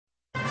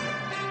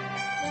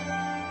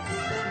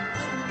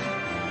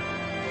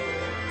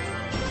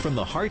From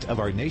the heart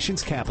of our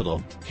nation's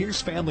capital, here's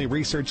Family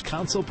Research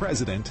Council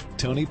President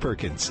Tony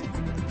Perkins.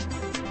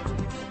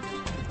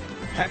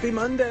 Happy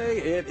Monday.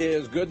 It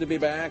is good to be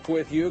back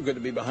with you. Good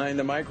to be behind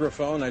the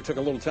microphone. I took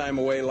a little time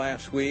away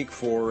last week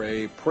for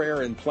a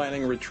prayer and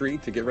planning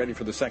retreat to get ready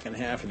for the second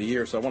half of the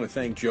year. So I want to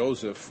thank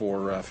Joseph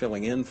for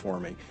filling in for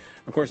me.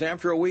 Of course,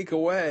 after a week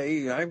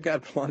away, I've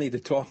got plenty to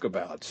talk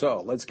about.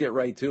 So let's get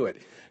right to it.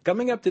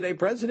 Coming up today,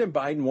 President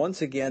Biden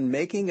once again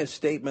making a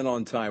statement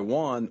on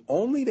Taiwan,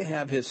 only to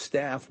have his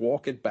staff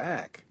walk it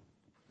back.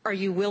 Are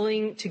you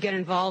willing to get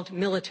involved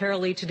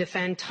militarily to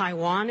defend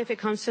Taiwan if it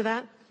comes to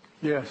that?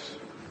 Yes.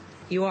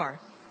 You are?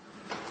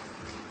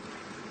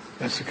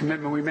 That's the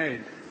commitment we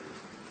made.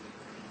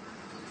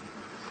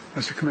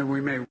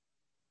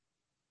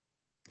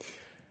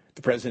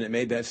 The president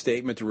made that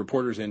statement to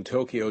reporters in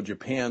Tokyo,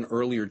 Japan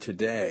earlier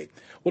today.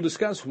 We'll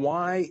discuss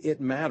why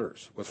it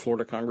matters with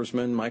Florida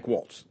Congressman Mike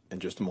Waltz in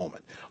just a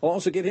moment. I'll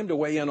also get him to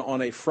weigh in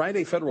on a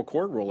Friday federal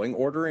court ruling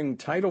ordering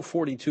Title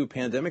 42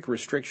 pandemic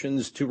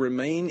restrictions to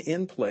remain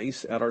in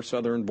place at our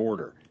southern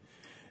border.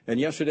 And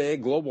yesterday,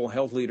 global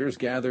health leaders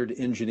gathered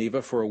in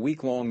Geneva for a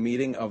week-long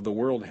meeting of the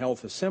World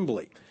Health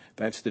Assembly.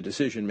 That's the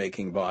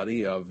decision-making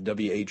body of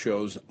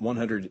WHO's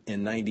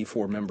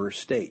 194 member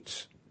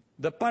states.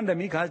 The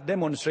pandemic has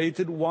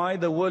demonstrated why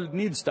the world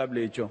needs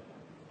WHO,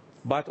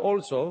 but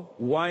also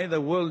why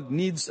the world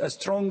needs a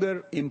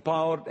stronger,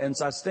 empowered, and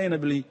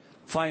sustainably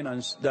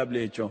financed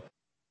WHO.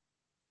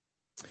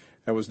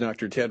 That was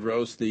Dr.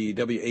 Tedros, the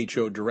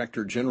WHO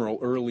Director General,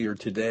 earlier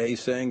today,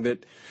 saying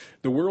that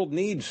the world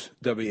needs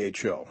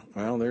WHO.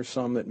 Well, there's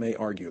some that may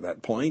argue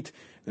that point.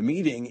 The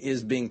meeting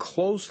is being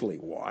closely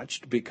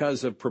watched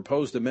because of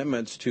proposed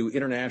amendments to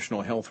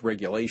international health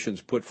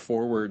regulations put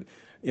forward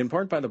in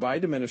part by the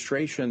Biden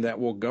administration that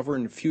will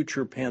govern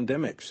future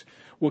pandemics.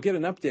 We'll get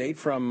an update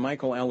from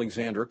Michael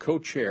Alexander,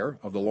 co-chair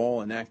of the Law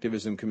and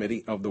Activism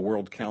Committee of the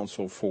World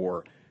Council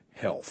for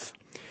Health.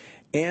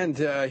 And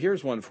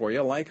here's one for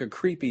you. Like a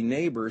creepy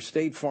neighbor,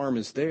 State Farm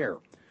is there.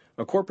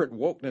 A corporate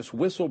wokeness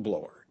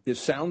whistleblower is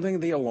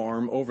sounding the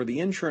alarm over the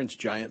insurance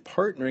giant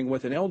partnering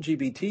with an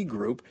LGBT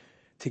group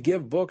to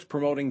give books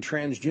promoting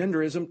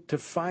transgenderism to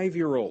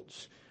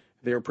 5-year-olds.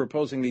 They're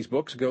proposing these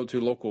books go to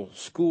local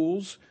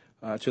schools,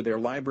 to their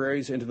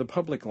libraries, and to the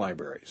public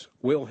libraries.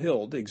 Will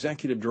Hild,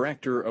 executive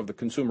director of the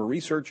Consumer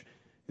Research,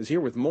 is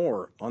here with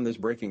more on this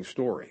breaking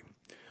story.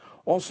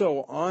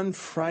 Also, on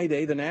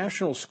Friday, the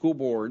National School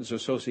Boards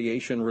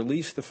Association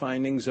released the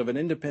findings of an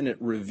independent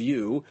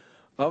review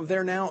of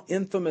their now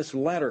infamous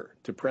letter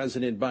to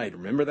President Biden.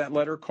 Remember that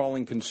letter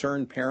calling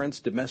concerned parents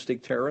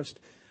domestic terrorists?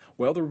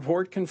 Well, the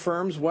report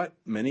confirms what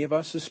many of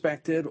us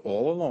suspected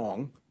all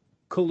along,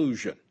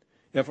 collusion.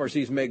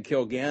 FRC's Meg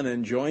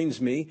Kilgannon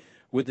joins me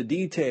with the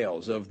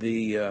details of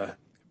the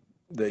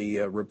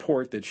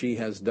report that she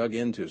has dug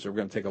into. So we're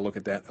going to take a look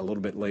at that a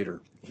little bit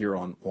later here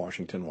on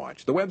Washington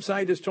Watch. The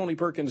website is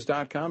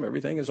TonyPerkins.com.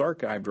 Everything is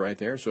archived right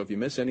there. So if you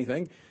miss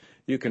anything,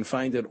 you can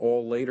find it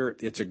all later.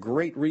 It's a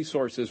great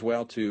resource as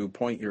well to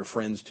point your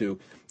friends to.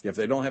 If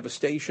they don't have a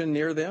station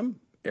near them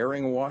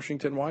airing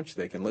Washington Watch,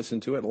 they can listen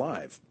to it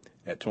live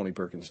at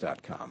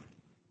TonyPerkins.com.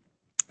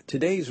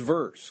 Today's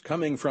verse,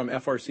 coming from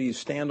FRC's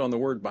Stand on the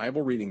Word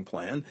Bible reading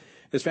plan,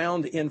 is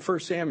found in 1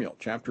 Samuel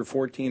chapter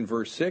 14,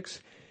 verse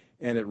 6,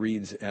 and it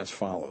reads as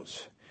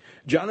follows.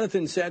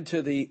 Jonathan said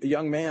to the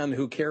young man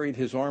who carried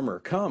his armor,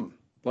 "Come,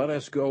 let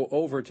us go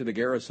over to the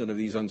garrison of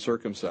these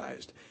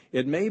uncircumcised.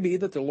 It may be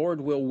that the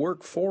Lord will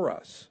work for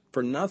us,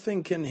 for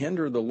nothing can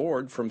hinder the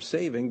Lord from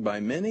saving by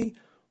many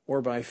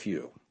or by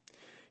few."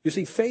 You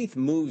see, faith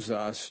moves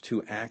us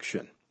to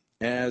action,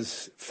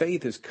 as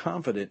faith is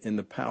confident in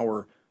the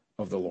power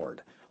of the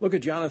Lord. Look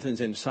at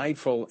Jonathan's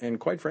insightful and,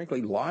 quite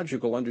frankly,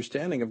 logical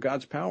understanding of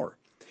God's power.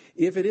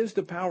 If it is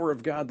the power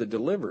of God that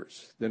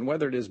delivers, then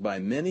whether it is by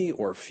many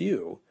or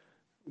few,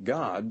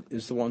 God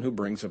is the one who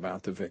brings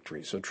about the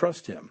victory. So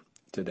trust him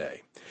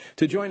today.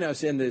 To join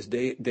us in this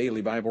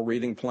daily Bible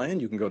reading plan,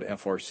 you can go to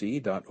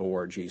frc.org/Bible.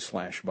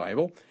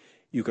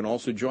 You can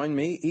also join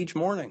me each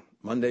morning,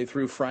 Monday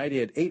through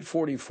Friday at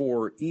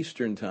 8:44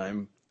 Eastern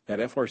Time at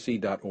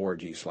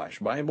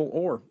frc.org/Bible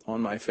or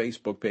on my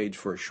Facebook page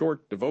for a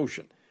short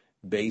devotion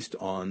based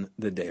on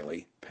the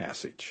daily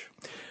passage.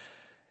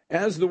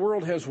 As the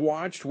world has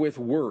watched with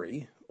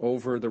worry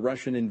over the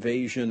Russian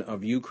invasion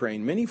of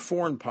Ukraine, many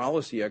foreign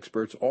policy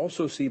experts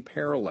also see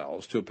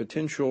parallels to a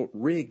potential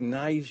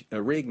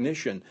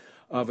reignition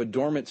of a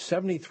dormant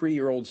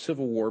 73-year-old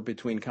civil war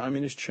between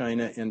communist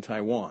China and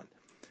Taiwan.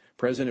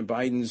 President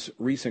Biden's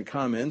recent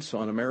comments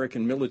on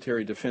American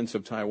military defense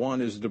of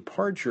Taiwan is a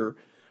departure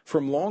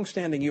from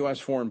longstanding U.S.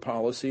 foreign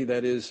policy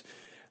that is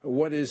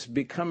what is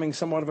becoming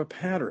somewhat of a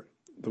pattern.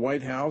 The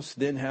White House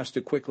then has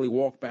to quickly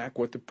walk back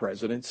what the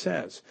president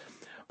says.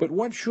 But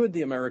what should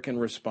the American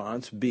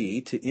response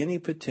be to any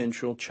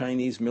potential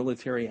Chinese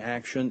military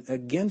action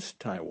against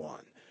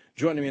Taiwan?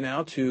 Joining me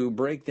now to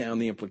break down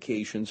the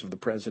implications of the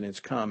president's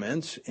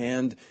comments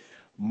and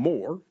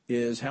more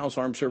is House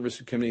Armed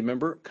Services Committee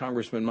member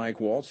Congressman Mike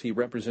Waltz. He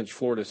represents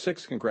Florida's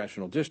 6th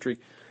Congressional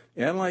District.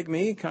 And like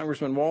me,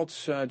 Congressman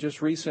Waltz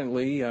just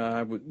recently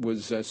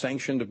was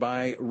sanctioned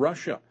by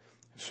Russia.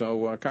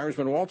 So,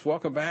 Congressman Waltz,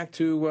 welcome back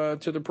to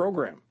the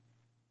program.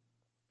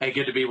 Hey,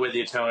 good to be with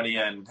you, Tony,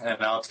 and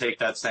I'll take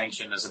that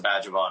sanction as a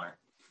badge of honor.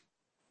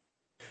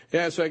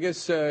 Yeah, so I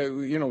guess,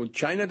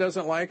 China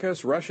doesn't like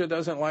us, Russia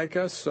doesn't like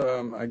us.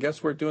 I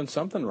guess we're doing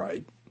something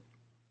right.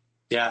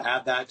 Yeah,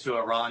 add that to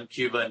Iran,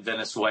 Cuba, and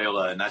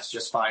Venezuela, and that's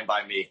just fine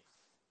by me.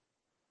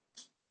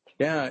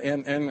 Yeah,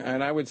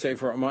 and I would say,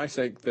 for my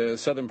sake, the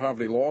Southern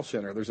Poverty Law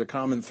Center, there's a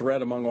common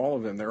thread among all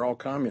of them. They're all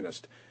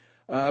communist.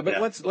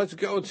 Let's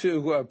go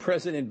to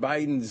President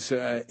Biden's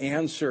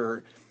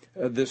answer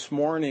this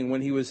morning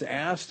when he was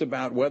asked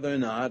about whether or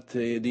not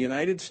the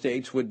United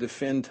States would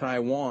defend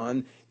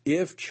Taiwan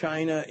if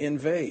China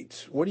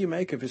invades. What do you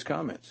make of his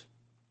comments?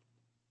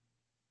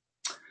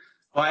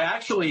 Well, I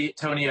actually,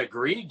 Tony,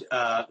 agreed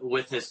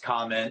with his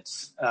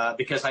comments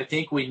because I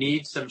think we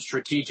need some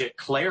strategic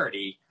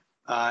clarity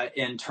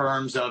in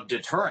terms of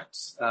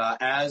deterrence.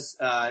 As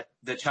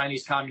the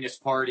Chinese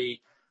Communist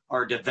Party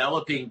are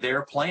developing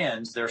their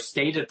plans, their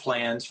stated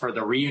plans for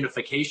the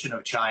reunification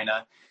of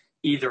China,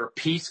 either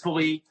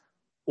peacefully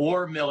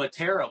or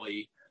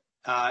militarily,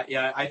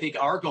 I think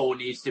our goal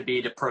needs to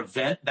be to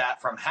prevent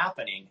that from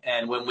happening.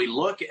 And when we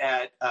look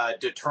at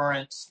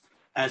deterrence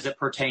as it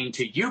pertained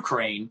to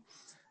Ukraine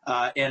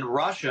and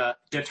Russia,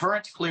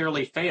 deterrence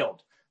clearly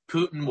failed.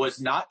 Putin was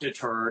not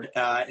deterred,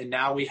 and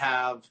now we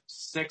have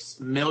 6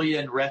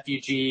 million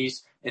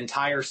refugees,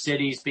 entire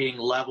cities being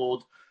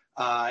leveled,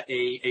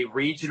 a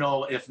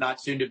regional, if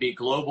not soon to be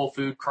global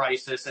food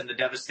crisis, and the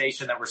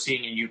devastation that we're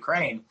seeing in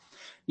Ukraine.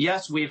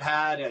 Yes, we've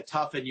had a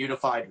tough and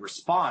unified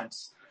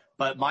response,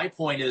 but my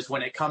point is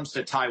when it comes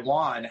to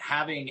Taiwan,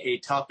 having a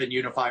tough and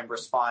unified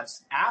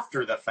response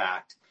after the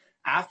fact,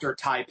 after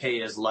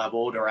Taipei is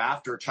leveled or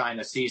after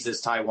China seizes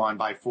Taiwan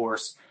by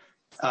force,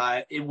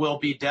 it will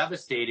be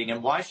devastating.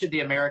 And why should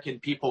the American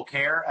people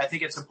care? I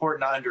think it's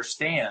important to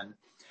understand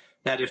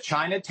that if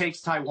China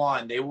takes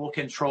Taiwan, they will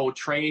control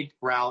trade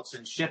routes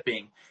and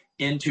shipping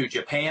into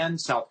Japan,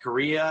 South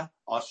Korea,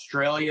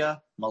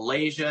 Australia,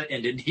 Malaysia,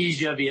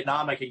 Indonesia,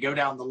 Vietnam. I can go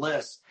down the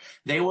list.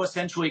 They will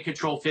essentially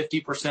control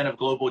 50% of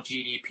global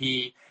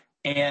GDP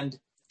and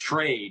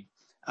trade.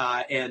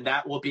 And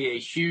that will be a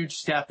huge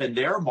step in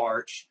their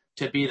march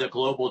to be the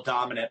global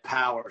dominant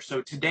power.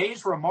 So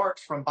today's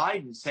remarks from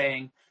Biden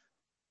saying,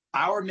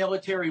 our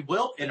military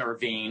will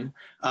intervene.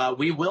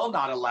 We will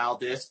not allow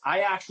this. I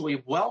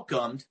actually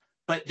welcomed,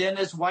 but then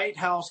his White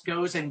House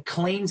goes and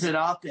cleans it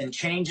up and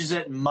changes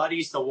it and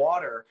muddies the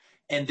water.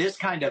 And this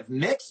kind of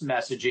mixed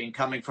messaging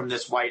coming from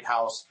this White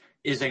House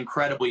is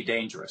incredibly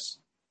dangerous.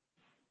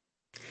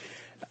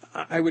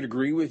 I would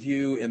agree with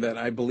you in that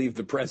I believe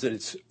the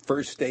president's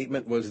first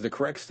statement was the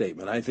correct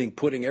statement. I think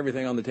putting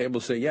everything on the table,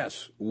 say,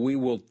 yes,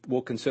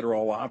 we'll consider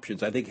all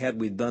options. I think had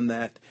we done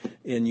that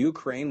in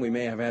Ukraine, we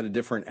may have had a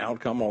different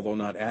outcome, although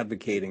not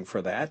advocating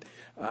for that.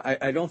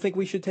 I don't think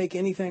we should take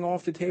anything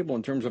off the table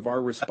in terms of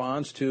our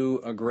response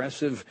to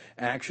aggressive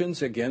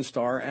actions against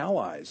our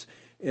allies.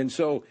 And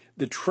so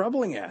the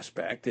troubling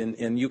aspect,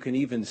 and you can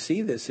even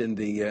see this in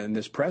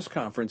this press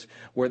conference,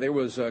 where there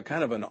was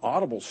kind of an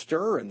audible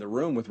stir in the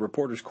room with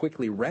reporters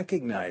quickly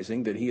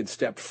recognizing that he had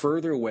stepped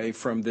further away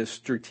from this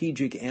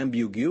strategic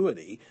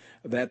ambiguity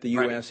that the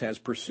U.S. has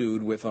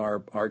pursued with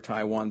our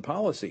Taiwan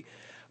policy.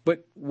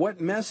 But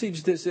what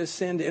message does this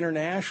send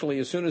internationally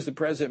as soon as the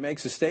president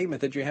makes a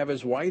statement that you have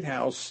his White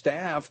House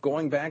staff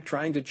going back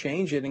trying to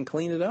change it and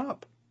clean it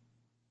up?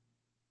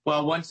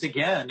 Well, once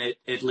again,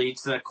 it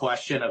leads to the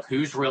question of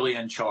who's really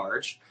in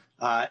charge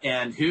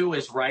and who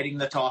is writing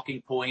the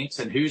talking points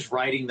and who's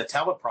writing the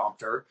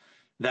teleprompter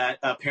that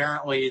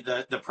apparently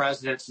the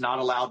president's not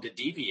allowed to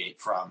deviate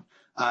from.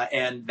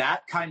 And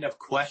that kind of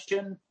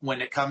question,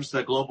 when it comes to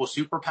the global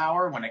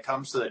superpower, when it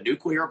comes to the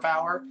nuclear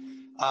power,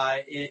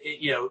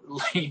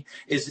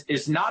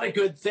 is not a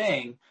good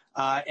thing.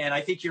 And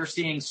I think you're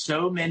seeing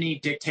so many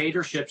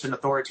dictatorships and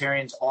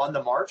authoritarians on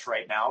the march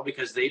right now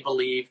because they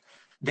believe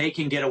they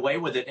can get away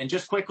with it. And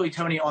just quickly,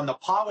 Tony, on the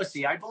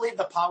policy, I believe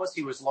the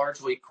policy was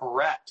largely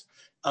correct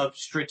of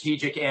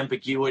strategic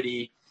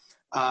ambiguity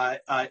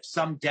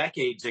some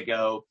decades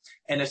ago.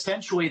 And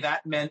essentially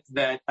that meant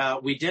that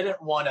we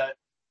didn't want to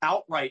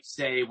outright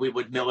say we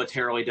would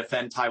militarily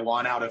defend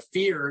Taiwan out of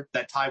fear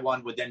that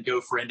Taiwan would then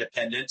go for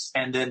independence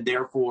and then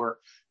therefore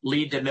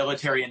lead to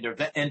military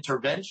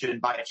intervention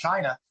by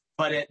China.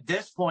 But at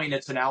this point,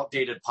 it's an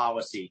outdated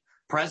policy.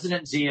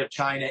 President Xi of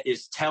China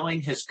is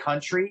telling his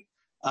country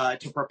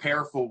to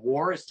prepare for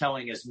war, is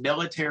telling his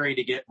military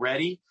to get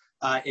ready,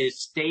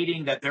 is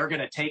stating that they're going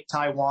to take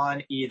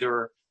Taiwan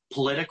either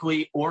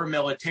politically or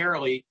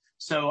militarily.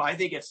 So I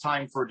think it's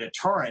time for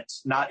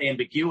deterrence, not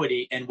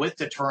ambiguity. And with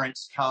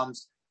deterrence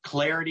comes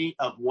clarity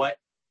of what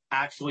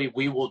actually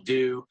we will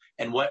do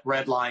and what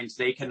red lines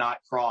they cannot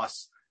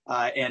cross.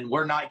 And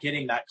we're not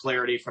getting that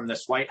clarity from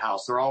this White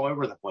House. They're all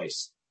over the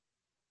place.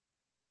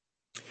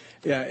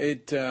 Yeah,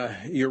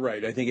 you're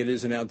right. I think it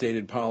is an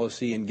outdated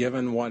policy, and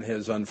given what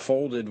has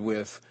unfolded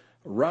with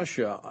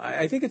Russia,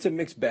 I think it's a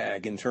mixed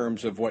bag in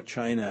terms of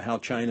how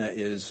China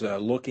is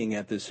looking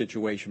at this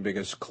situation,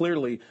 because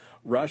clearly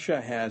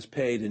Russia has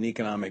paid an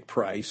economic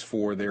price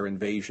for their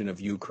invasion of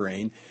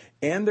Ukraine,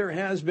 and there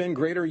has been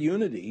greater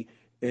unity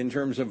in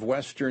terms of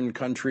Western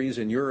countries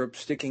and Europe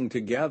sticking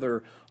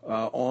together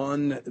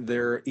on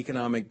their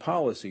economic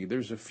policy.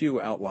 There's a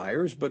few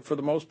outliers, but for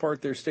the most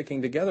part, they're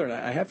sticking together. And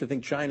I have to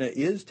think China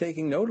is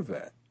taking note of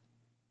that.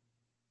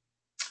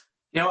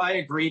 I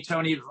agree,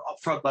 Tony,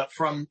 but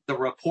from the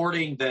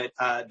reporting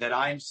that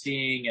I'm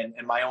seeing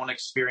and my own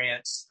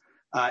experience,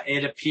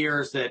 it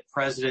appears that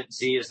President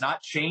Xi is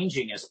not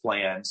changing his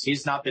plans.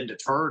 He's not been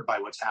deterred by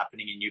what's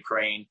happening in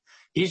Ukraine.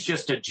 He's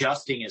just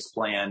adjusting his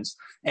plans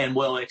and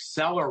will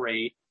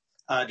accelerate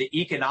the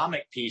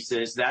economic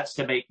pieces. That's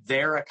to make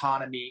their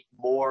economy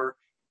more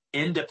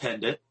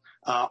independent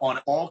on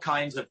all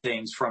kinds of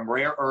things, from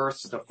rare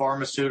earths to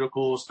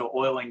pharmaceuticals to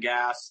oil and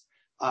gas,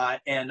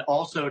 and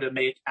also to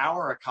make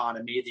our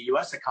economy, the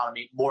U.S.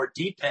 economy, more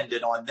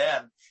dependent on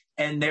them,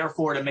 and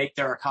therefore to make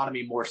their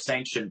economy more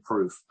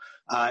sanction-proof.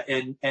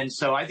 And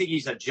so I think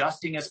he's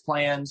adjusting his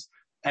plans.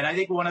 And I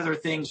think one other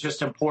thing is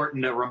just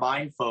important to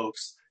remind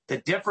folks, the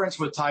difference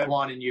with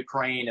Taiwan and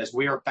Ukraine is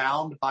we are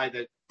bound by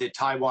the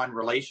Taiwan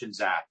Relations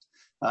Act.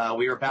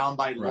 We are bound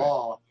by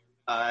law,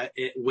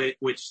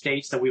 which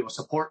states that we will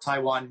support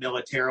Taiwan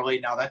militarily.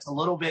 Now, that's a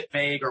little bit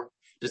vague. Or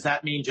does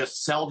that mean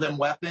just sell them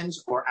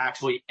weapons or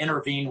actually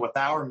intervene with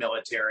our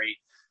military?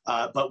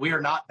 But we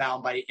are not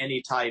bound by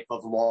any type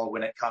of law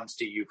when it comes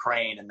to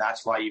Ukraine. And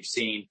that's why you've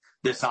seen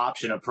this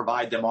option of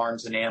provide them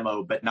arms and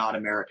ammo, but not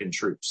American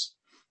troops.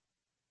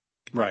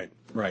 Right.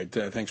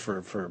 Thanks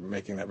for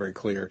making that very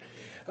clear.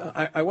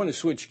 I want to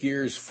switch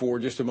gears for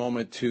just a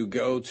moment to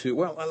go to,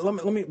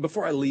 let me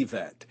before I leave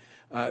that.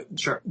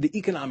 Sure. The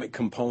economic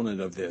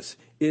component of this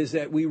is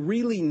that we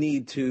really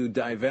need to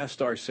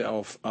divest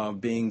ourselves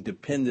of being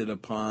dependent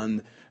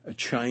upon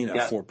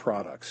China for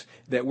products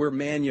that we're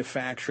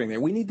manufacturing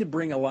there. We need to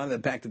bring a lot of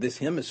that back to this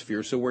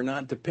hemisphere so we're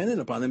not dependent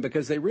upon them,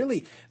 because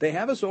they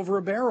have us over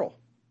a barrel.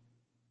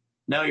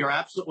 No, you're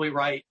absolutely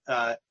right.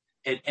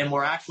 And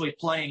we're actually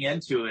playing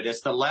into it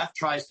as the left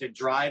tries to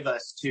drive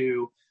us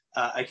to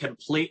a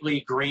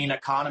completely green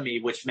economy,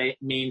 which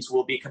means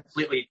we'll be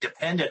completely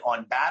dependent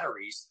on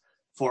batteries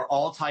for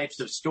all types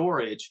of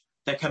storage.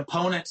 The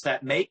components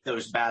that make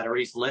those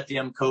batteries,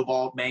 lithium,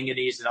 cobalt,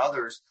 manganese, and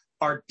others,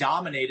 are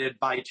dominated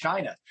by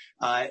China.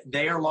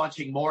 They are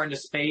launching more into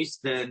space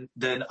than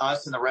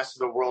us and the rest of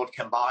the world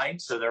combined.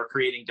 So they're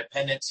creating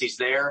dependencies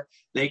there.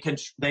 They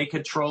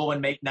control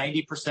and make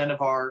 90%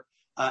 of our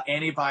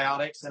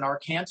antibiotics and our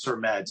cancer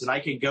meds. And I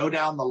can go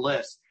down the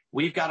list.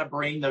 We've got to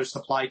bring those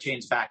supply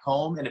chains back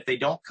home. And if they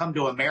don't come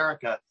to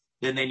America,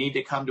 then they need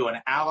to come to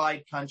an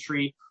allied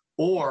country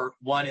or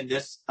one in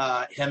this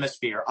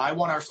hemisphere. I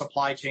want our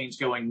supply chains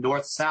going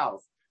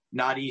north-south,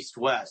 not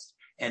east-west.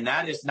 And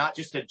that is not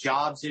just a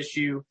jobs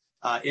issue.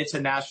 It's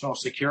a national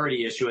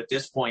security issue at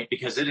this point,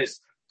 because it is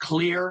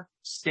clear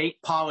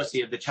state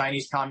policy of the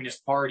Chinese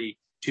Communist Party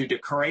to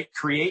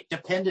create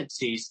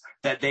dependencies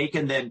that they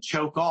can then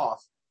choke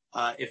off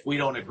if we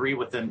don't agree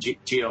with them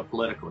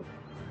geopolitically.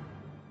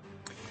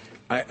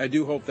 I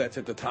do hope that's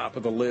at the top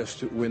of the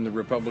list when the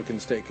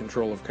Republicans take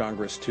control of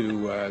Congress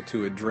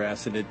to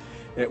address it.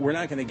 We're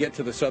not going to get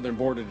to the southern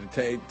border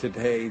today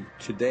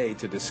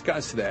to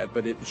discuss that,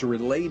 but it's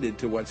related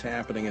to what's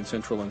happening in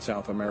Central and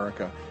South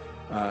America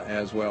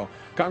as well.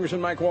 Congressman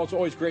Mike Waltz,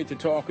 always great to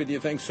talk with you.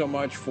 Thanks so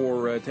much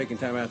for taking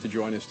time out to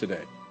join us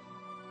today.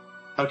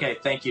 Okay,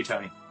 thank you,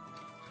 Tony.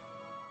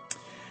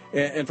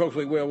 And folks,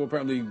 we'll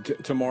probably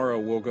tomorrow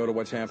we'll go to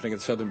what's happening at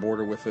the southern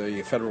border with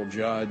a federal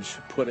judge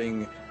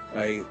putting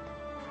a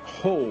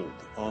hold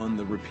on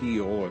the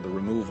repeal or the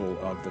removal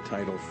of the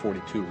Title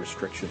 42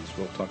 restrictions.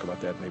 We'll talk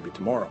about that maybe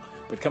tomorrow.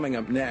 But coming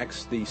up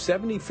next, the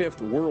 75th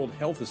World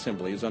Health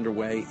Assembly is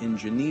underway in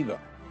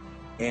Geneva,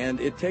 and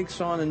it takes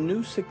on a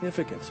new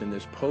significance in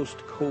this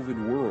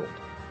post-COVID world.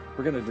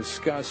 We're going to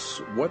discuss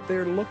what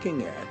they're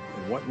looking at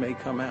and what may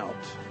come out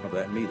of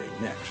that meeting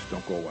next.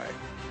 Don't go away.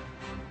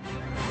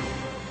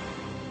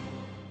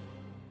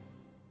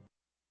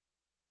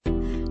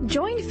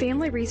 Join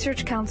Family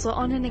Research Council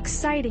on an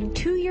exciting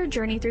 2-year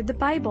journey through the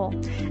Bible.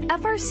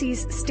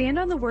 FRC's Stand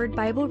on the Word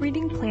Bible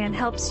reading plan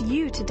helps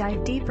you to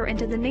dive deeper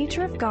into the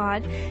nature of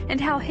God and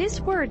how His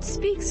Word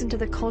speaks into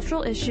the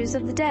cultural issues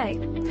of the day.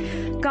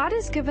 God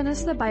has given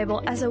us the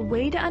Bible as a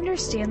way to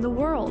understand the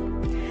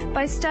world.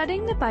 By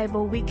studying the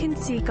Bible, we can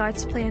see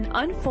God's plan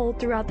unfold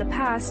throughout the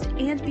past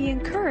and be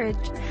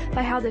encouraged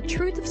by how the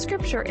truth of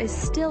Scripture is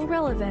still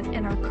relevant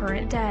in our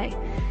current day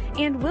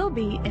and will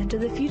be into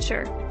the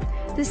future.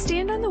 The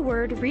Stand on the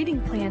Word reading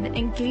plan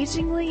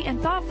engagingly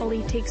and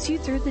thoughtfully takes you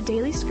through the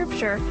daily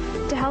scripture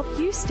to help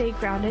you stay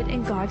grounded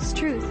in God's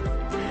truth.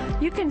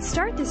 You can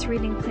start this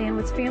reading plan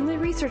with Family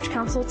Research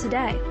Council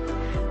today.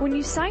 When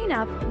you sign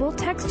up, we'll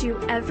text you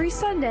every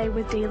Sunday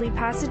with daily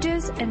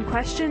passages and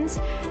questions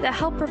that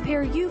help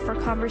prepare you for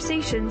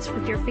conversations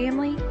with your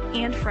family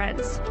and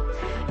friends.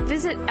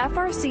 Visit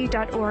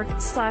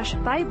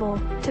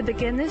frc.org/Bible to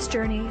begin this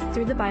journey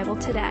through the Bible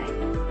today.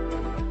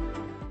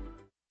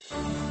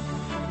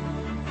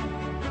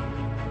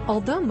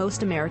 Although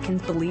most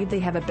Americans believe they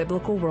have a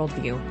biblical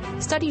worldview,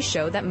 studies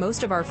show that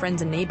most of our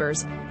friends and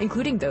neighbors,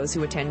 including those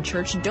who attend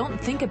church,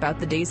 don't think about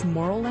the day's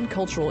moral and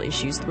cultural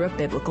issues through a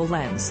biblical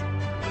lens.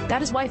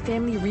 That is why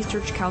Family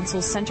Research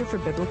Council's Center for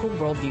Biblical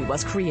Worldview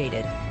was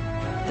created.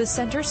 The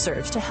center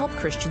serves to help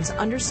Christians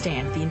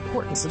understand the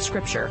importance of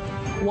Scripture,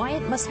 why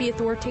it must be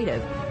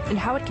authoritative, and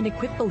how it can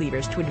equip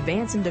believers to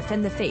advance and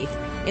defend the faith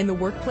in the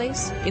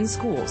workplace, in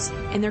schools,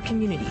 in their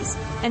communities,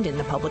 and in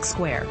the public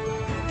square.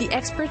 The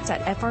experts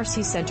at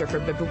FRC Center for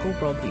Biblical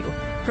Worldview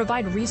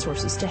provide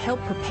resources to help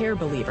prepare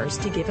believers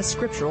to give a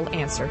scriptural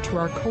answer to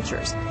our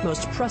culture's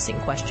most pressing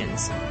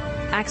questions.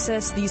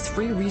 Access these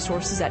free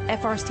resources at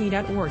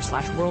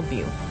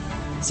frc.org/worldview.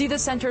 See the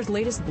Center's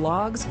latest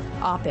blogs,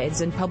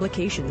 op-eds, and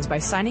publications by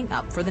signing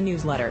up for the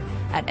newsletter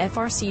at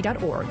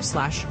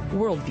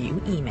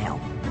frc.org/worldview email.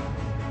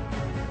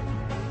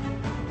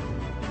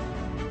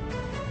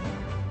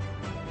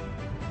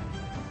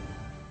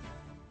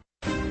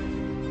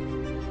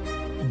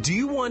 Do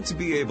you want to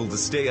be able to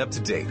stay up to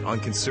date on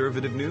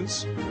conservative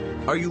news?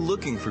 Are you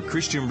looking for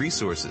Christian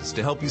resources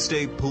to help you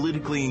stay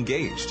politically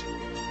engaged?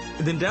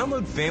 Then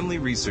download Family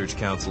Research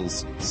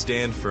Council's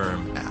Stand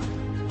Firm app.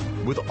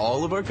 With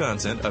all of our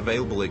content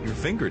available at your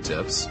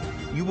fingertips,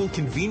 you will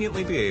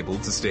conveniently be able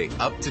to stay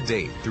up to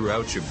date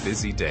throughout your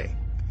busy day.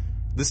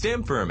 The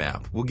Stand Firm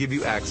app will give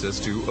you access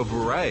to a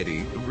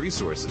variety of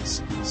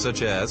resources,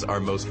 such as our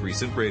most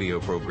recent radio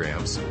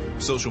programs,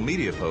 social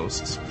media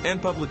posts,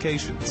 and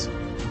publications.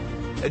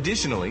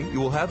 Additionally, you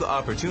will have the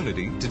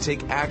opportunity to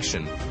take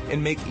action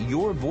and make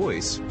your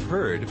voice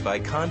heard by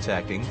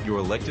contacting your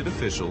elected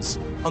officials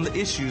on the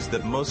issues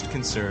that most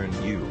concern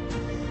you.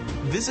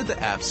 Visit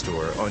the App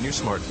Store on your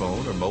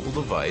smartphone or mobile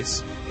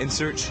device and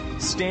search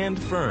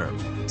Stand Firm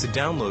to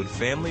download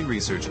Family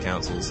Research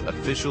Council's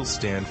official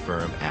Stand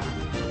Firm app.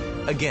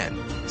 Again,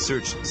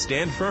 search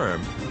Stand Firm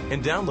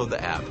and download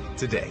the app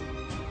today.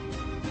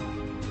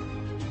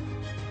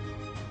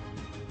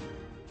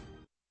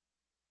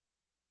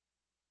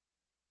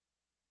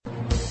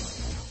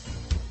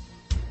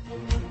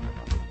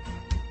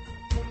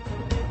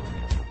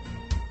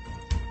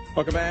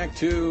 Welcome back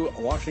to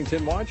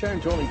Washington Watch. I'm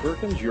Tony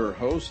Perkins, your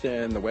host,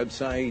 and the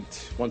website,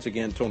 once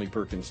again,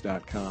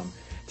 TonyPerkins.com.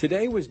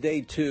 Today was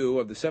day 2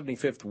 of the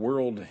 75th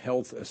World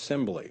Health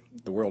Assembly,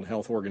 the World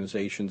Health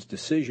Organization's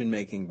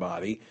decision-making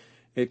body.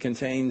 It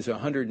contains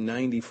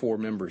 194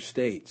 member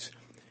states.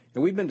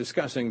 And we've been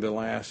discussing the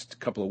last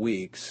couple of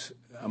weeks.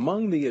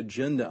 Among the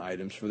agenda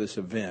items for this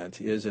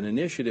event is an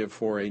initiative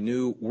for a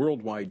new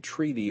worldwide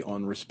treaty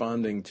on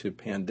responding to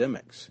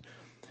pandemics.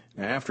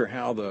 Now, after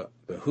how the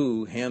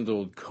WHO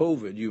handled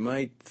COVID, you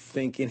might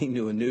think any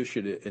new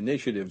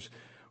initiatives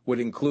would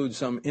include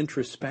some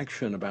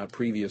introspection about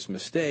previous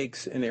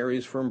mistakes and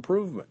areas for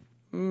improvement.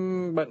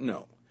 But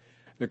no.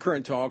 The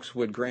current talks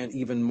would grant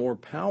even more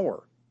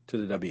power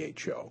to the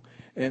WHO.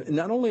 And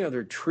not only are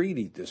there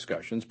treaty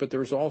discussions, but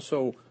there's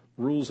also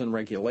rules and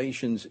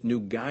regulations,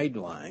 new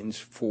guidelines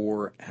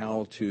for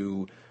how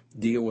to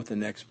deal with the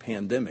next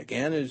pandemic.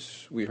 And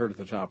as we heard at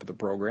the top of the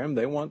program,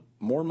 they want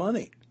more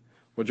money.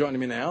 Well, joining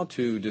me now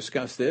to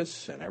discuss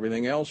this and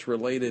everything else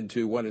related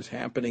to what is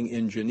happening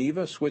in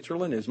Geneva,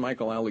 Switzerland, is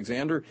Michael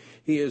Alexander.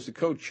 He is the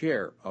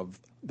co-chair of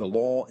the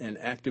Law and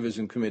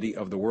Activism Committee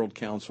of the World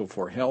Council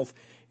for Health,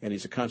 and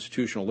he's a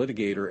constitutional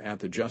litigator at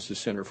the Justice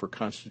Center for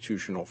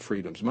Constitutional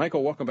Freedoms.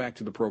 Michael, welcome back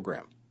to the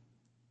program.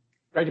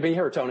 Great to be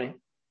here, Tony.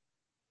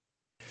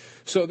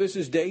 So this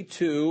is day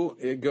 2.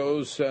 It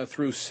goes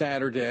through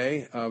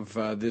Saturday of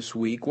this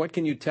week. What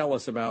can you tell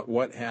us about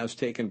what has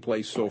taken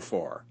place so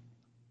far?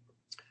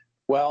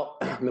 Well,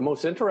 the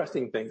most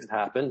interesting things that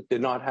happened did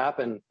not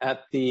happen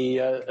at the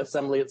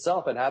assembly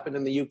itself. It happened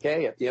in the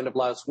UK at the end of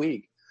last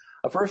week.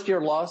 A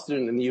first-year law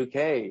student in the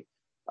UK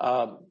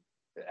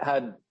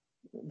had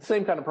the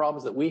same kind of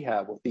problems that we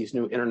have with these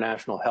new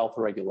international health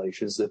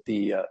regulations that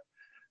the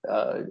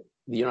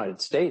United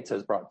States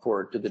has brought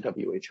forward to the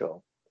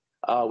WHO,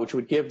 which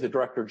would give the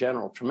Director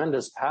General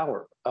tremendous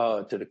power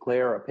to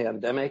declare a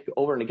pandemic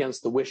over and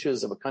against the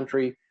wishes of a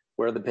country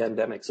where the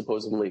pandemic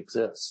supposedly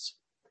exists.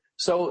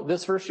 So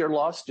this first-year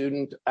law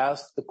student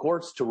asked the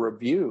courts to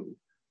review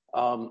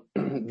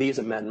these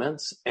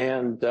amendments,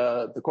 and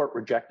the court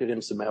rejected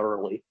him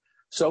summarily.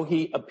 So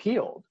he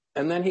appealed,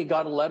 and then he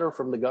got a letter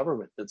from the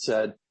government that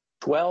said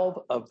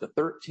 12 of the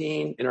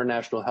 13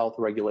 international health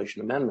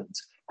regulation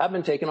amendments have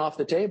been taken off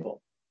the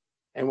table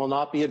and will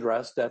not be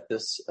addressed at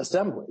this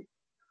assembly,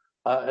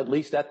 at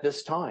least at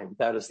this time.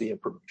 That is the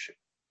information.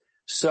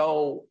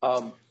 So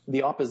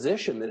the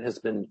opposition that has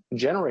been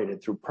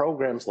generated through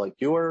programs like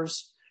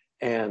yours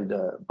and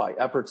by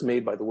efforts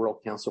made by the World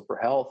Council for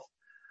Health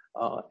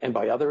and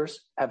by others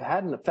have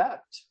had an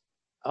effect.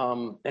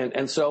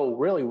 And so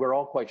really, we're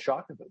all quite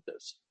shocked about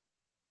this.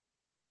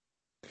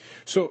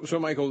 So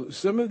Michael,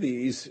 some of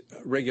these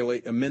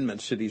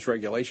amendments to these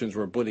regulations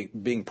were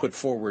being put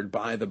forward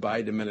by the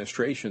Biden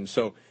administration.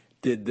 So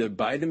did the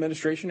Biden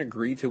administration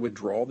agree to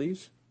withdraw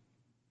these?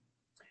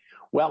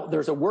 Well,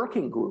 there's a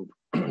working group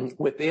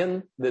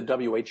within the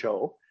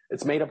WHO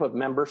It's made up of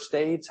member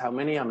states. How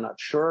many? I'm not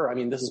sure. I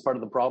mean, this is part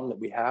of the problem that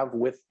we have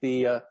with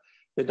the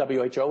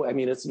WHO. I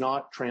mean, it's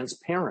not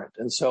transparent.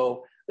 And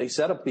so they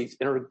set up these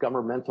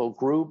intergovernmental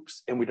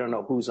groups, and we don't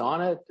know who's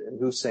on it and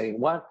who's saying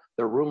what.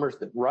 There are rumors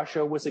that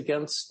Russia was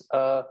against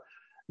the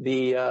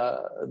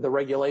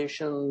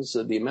regulations,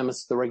 the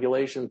amendments to the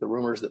regulations, the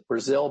rumors that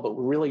Brazil, but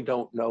we really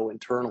don't know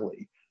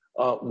internally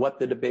what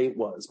the debate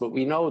was. But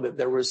we know that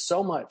there was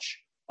so much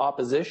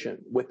opposition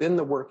within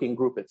the working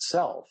group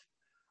itself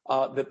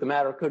that the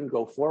matter couldn't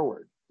go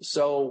forward.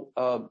 So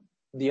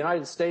the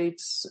United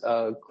States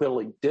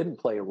clearly didn't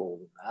play a role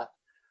in that.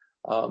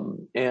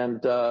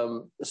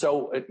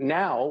 So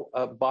now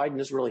Biden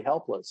is really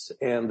helpless,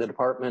 and the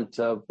Department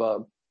of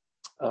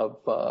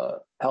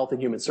Health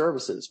and Human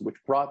Services, which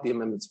brought the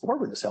amendments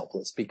forward, is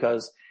helpless,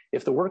 because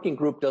if the working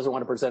group doesn't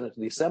want to present it to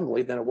the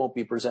Assembly, then it won't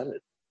be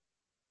presented.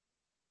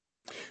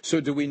 So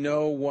do we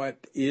know what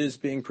is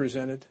being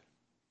presented?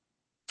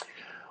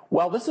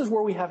 Well, this is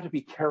where we have to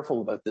be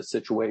careful about this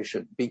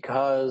situation,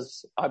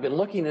 because I've been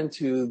looking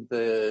into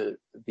the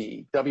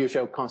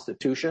WHO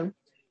Constitution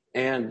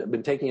and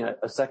been taking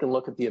a second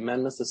look at the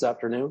amendments this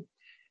afternoon.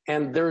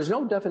 And there is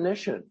no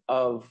definition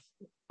of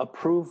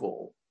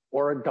approval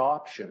or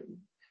adoption.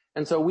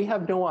 And so we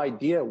have no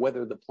idea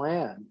whether the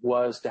plan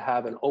was to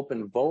have an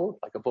open vote,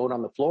 like a vote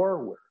on the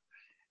floor where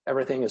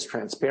everything is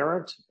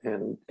transparent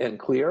and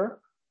clear,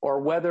 or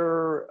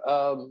whether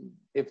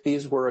if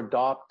these were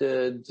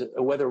adopted,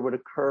 whether it would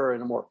occur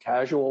in a more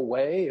casual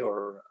way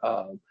or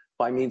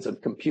by means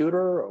of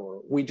computer,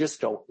 or we just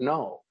don't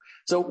know.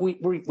 So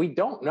we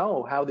don't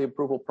know how the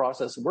approval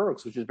process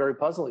works, which is very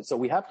puzzling. So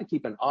we have to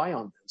keep an eye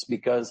on this,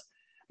 because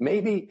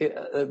maybe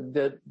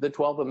the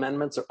 12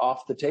 amendments are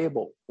off the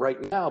table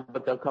right now,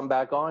 but they'll come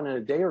back on in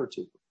a day or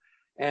two,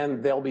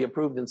 and they'll be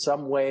approved in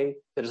some way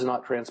that is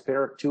not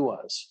transparent to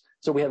us.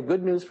 So we have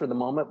good news for the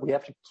moment. We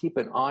have to keep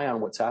an eye on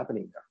what's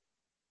happening there.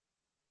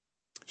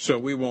 So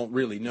we won't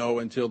really know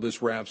until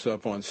this wraps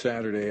up on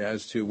Saturday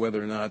as to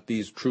whether or not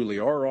these truly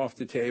are off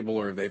the table,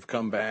 or they've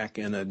come back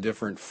in a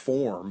different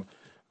form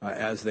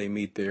as they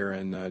meet there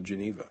in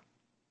Geneva.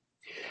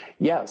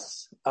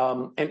 Yes,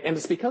 and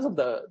it's because of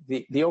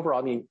the overall,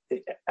 I mean,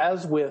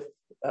 as with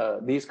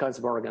these kinds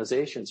of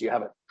organizations, you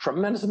have a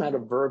tremendous amount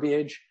of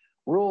verbiage,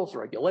 rules,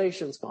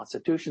 regulations,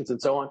 constitutions, and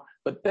so on.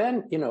 But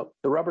then,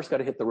 the rubber's got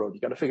to hit the road.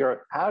 You got to figure out,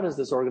 how does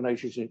this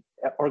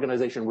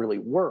organization really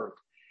work?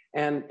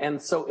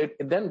 And so it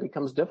then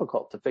becomes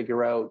difficult to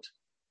figure out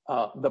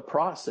the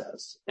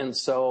process. And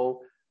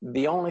so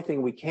the only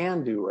thing we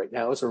can do right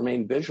now is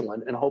remain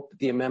vigilant and hope that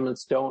the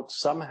amendments don't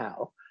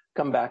somehow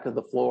come back to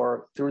the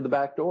floor through the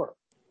back door.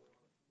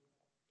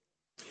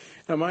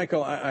 Now,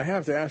 Michael, I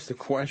have to ask the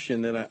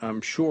question that I'm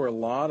sure a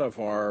lot of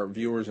our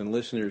viewers and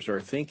listeners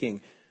are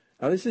thinking.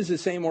 This is the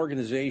same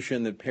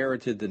organization that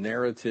parroted the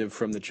narrative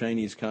from the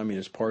Chinese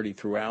Communist Party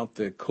throughout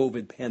the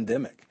COVID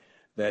pandemic.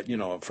 That,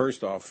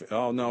 first off,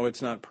 oh, no,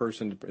 it's not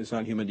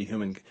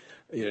human-to-human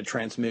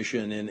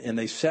transmission. And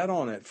they sat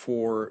on it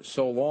for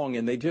so long,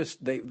 and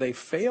they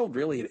failed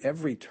really at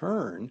every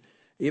turn,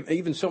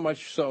 even so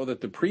much so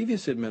that the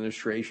previous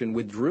administration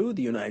withdrew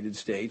the United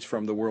States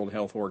from the World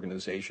Health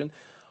Organization.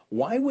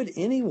 Why would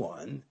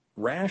anyone,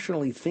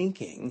 rationally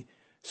thinking,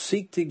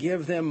 seek to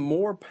give them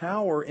more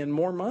power and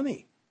more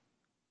money?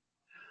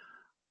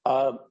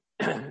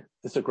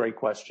 It's a great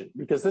question,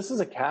 because this is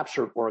a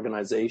captured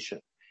organization.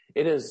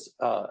 It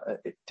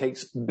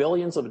takes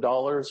billions of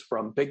dollars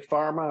from Big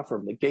Pharma,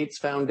 from the Gates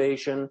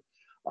Foundation.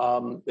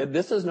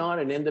 This is not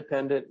an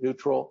independent,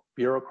 neutral,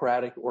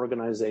 bureaucratic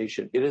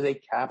organization. It is a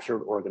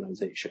captured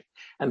organization.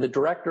 And the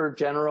Director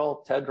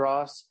General,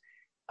 Tedros,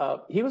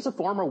 he was a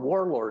former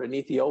warlord in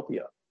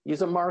Ethiopia.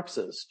 He's a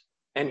Marxist.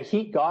 And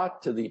he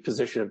got to the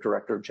position of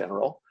Director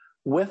General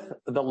with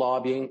the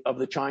lobbying of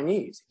the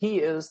Chinese. He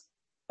is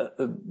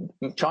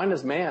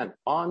China's man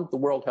on the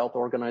World Health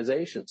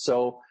Organization.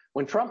 So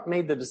when Trump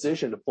made the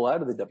decision to pull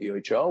out of the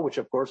WHO, which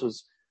of course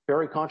was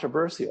very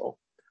controversial,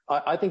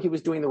 I think he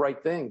was doing the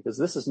right thing, because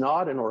this is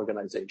not an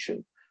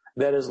organization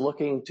that is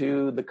looking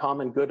to the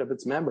common good of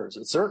its members,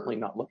 and certainly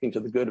not looking to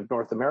the good of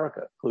North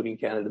America, including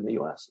Canada and the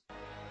U.S.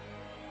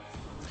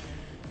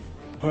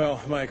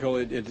 Well, Michael,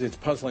 it's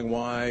puzzling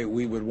why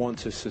we would want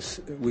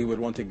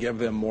to give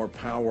them more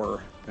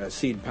power,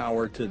 cede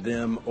power to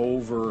them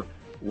over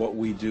what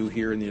we do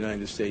here in the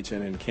United States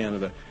and in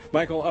Canada.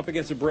 Michael, up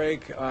against a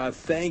break,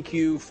 thank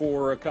you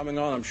for coming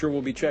on. I'm sure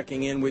we'll be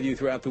checking in with you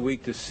throughout the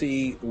week to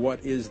see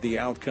what is the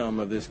outcome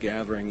of this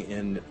gathering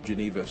in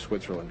Geneva,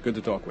 Switzerland. Good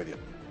to talk with you.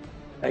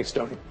 Thanks,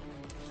 Tony.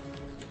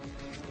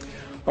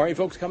 All right,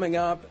 folks, coming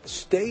up,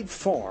 State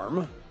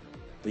Farm,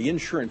 the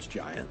insurance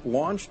giant,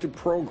 launched a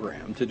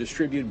program to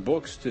distribute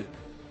books to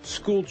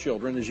school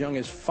children as young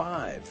as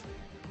 5.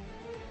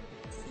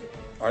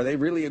 Are they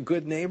really a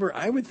good neighbor?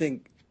 I would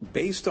think,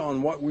 based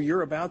on what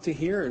you're about to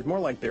hear, it's more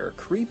like they're a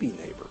creepy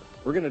neighbor.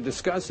 We're going to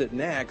discuss it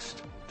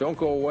next. Don't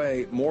go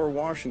away. More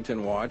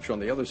Washington Watch on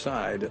the other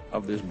side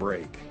of this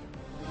break.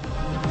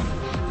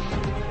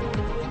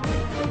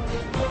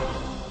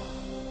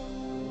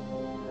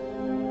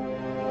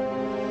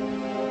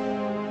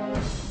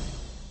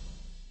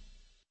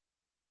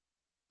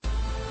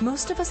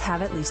 Most of us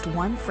have at least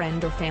one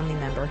friend or family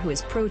member who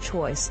is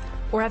pro-choice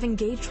or have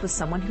engaged with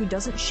someone who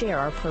doesn't share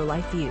our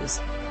pro-life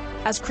views.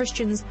 As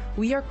Christians,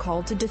 we are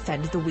called to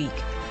defend the weak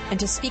and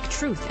to speak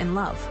truth in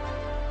love.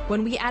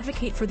 When we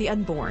advocate for the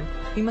unborn,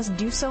 we must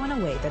do so in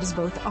a way that is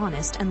both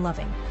honest and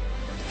loving.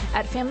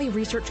 At Family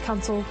Research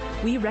Council,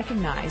 we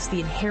recognize the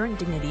inherent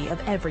dignity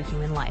of every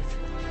human life,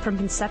 from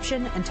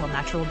conception until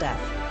natural death.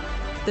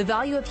 The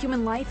value of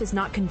human life is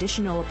not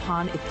conditional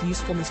upon its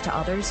usefulness to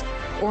others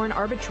or an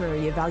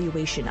arbitrary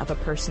evaluation of a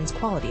person's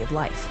quality of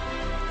life.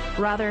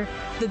 Rather,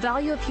 the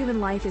value of human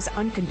life is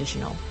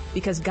unconditional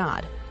because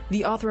God,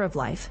 the author of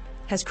life,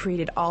 has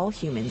created all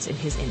humans in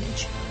his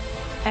image.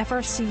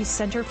 FRC's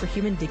Center for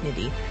Human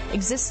Dignity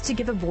exists to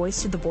give a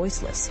voice to the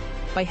voiceless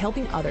by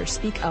helping others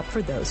speak up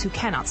for those who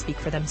cannot speak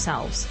for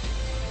themselves.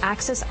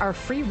 Access our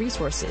free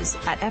resources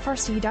at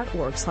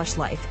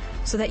frc.org/life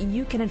so that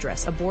you can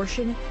address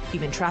abortion,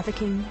 human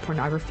trafficking,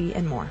 pornography,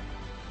 and more.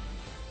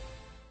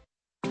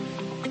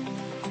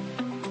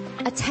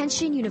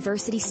 Attention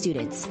university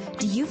students,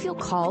 do you feel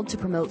called to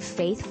promote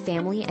faith,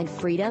 family, and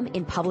freedom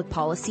in public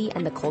policy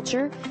and the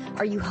culture?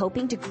 Are you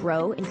hoping to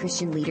grow in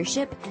Christian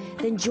leadership?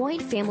 Then join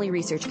Family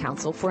Research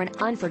Council for an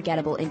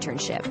unforgettable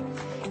internship.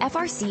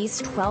 FRC's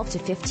 12 to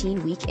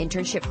 15-week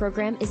internship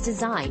program is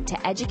designed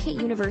to educate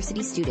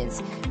university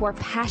students who are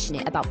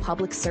passionate about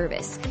public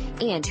service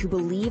and who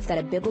believe that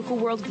a biblical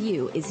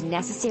worldview is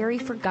necessary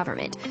for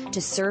government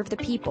to serve the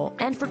people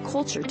and for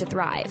culture to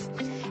thrive.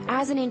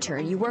 As an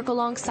intern, you work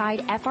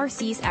alongside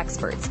FRC's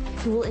experts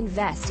who will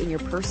invest in your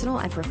personal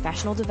and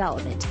professional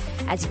development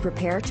as you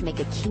prepare to make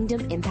a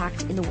kingdom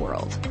impact in the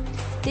world.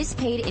 This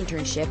paid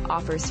internship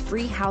offers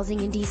free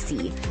housing in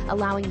D.C.,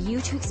 allowing you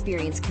to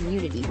experience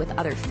community with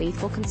other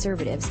faithful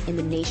conservatives in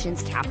the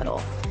nation's capital.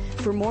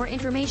 For more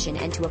information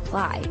and to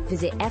apply,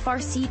 visit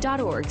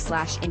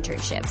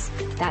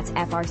frc.org/internships. That's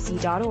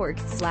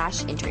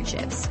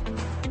frc.org/internships.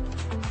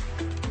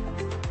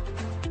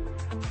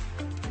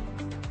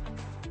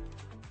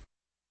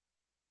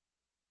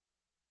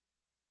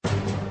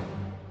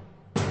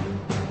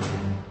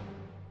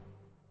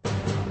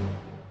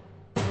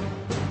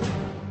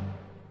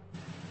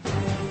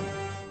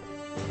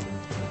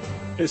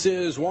 This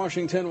is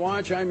Washington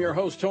Watch. I'm your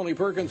host, Tony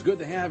Perkins. Good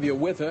to have you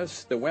with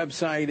us. The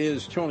website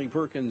is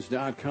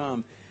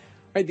tonyperkins.com.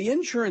 Right, the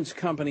insurance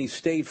company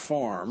State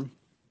Farm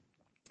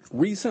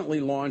recently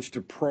launched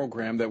a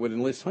program that would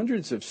enlist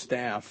hundreds of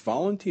staff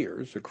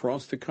volunteers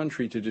across the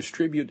country to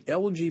distribute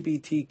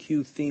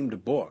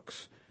LGBTQ-themed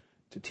books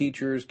to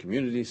teachers,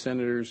 community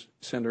centers,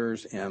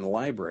 and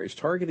libraries,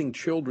 targeting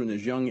children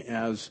as young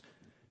as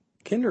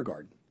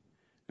kindergarten.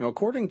 Now,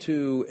 according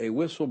to a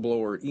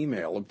whistleblower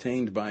email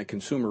obtained by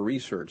Consumer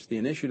Research, the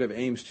initiative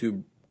aims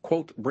to,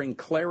 quote, bring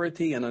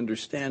clarity and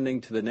understanding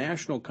to the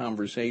national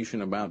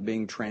conversation about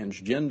being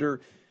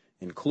transgender,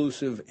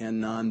 inclusive, and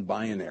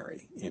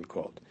non-binary, end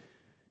quote.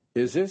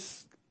 Is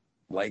this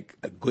like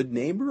a good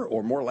neighbor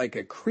or more like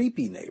a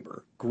creepy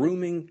neighbor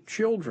grooming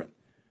children?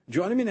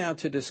 Joining me now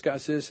to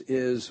discuss this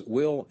is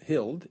Will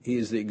Hild. He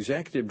is the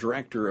executive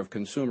director of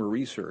Consumer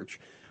Research,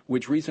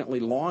 which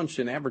recently launched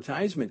an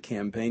advertisement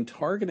campaign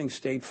targeting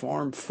State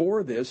Farm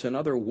for this and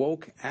other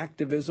woke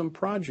activism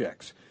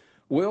projects.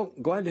 Will,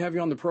 glad to have you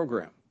on the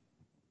program.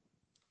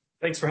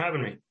 Thanks for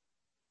having me.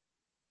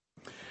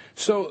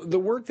 So the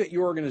work that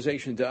your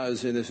organization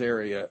does in this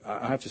area,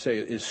 I have to say,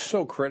 is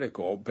so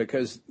critical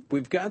because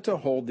we've got to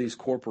hold these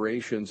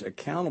corporations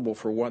accountable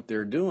for what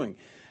they're doing.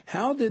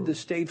 How did the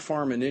State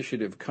Farm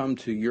initiative come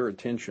to your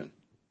attention?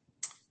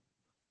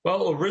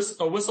 Well, a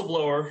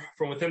whistleblower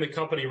from within the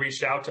company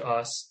reached out to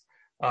us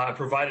and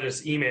provided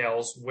us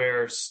emails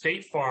where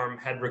State Farm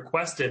had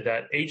requested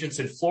that agents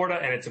in Florida,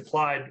 and it's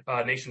applied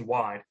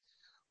nationwide,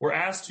 were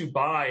asked to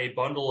buy a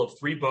bundle of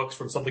 3 books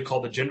from something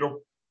called the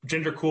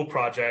Gender Cool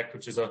Project,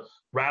 which is a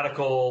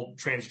radical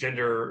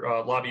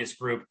transgender lobbyist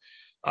group,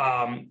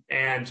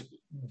 and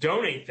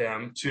donate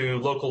them to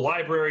local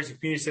libraries and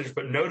community centers,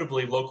 but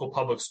notably local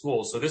public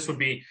schools. So this would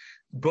be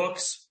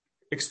books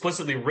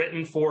explicitly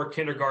written for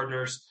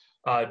kindergartners,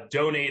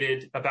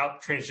 donated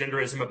about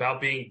transgenderism, about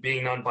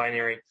being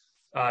non-binary,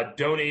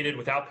 donated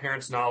without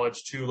parents'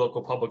 knowledge to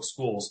local public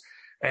schools.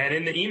 And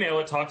in the email,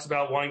 it talks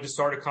about wanting to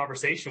start a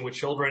conversation with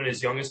children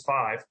as young as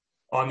 5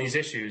 on these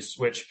issues,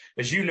 which,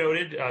 as you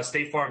noted,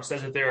 State Farm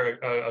says that they're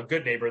a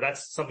good neighbor.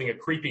 That's something a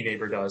creepy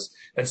neighbor does.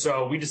 And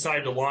so we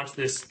decided to launch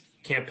this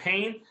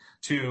campaign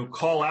to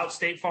call out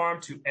State Farm,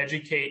 to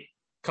educate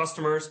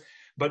customers,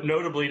 but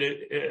notably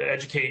to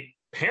educate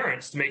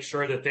parents to make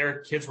sure that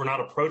their kids were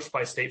not approached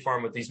by State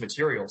Farm with these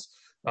materials,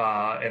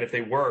 and if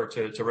they were,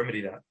 to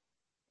remedy that.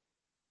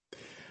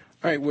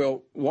 All right.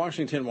 Well,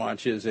 Washington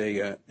Watch is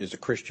a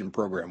Christian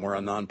program. We're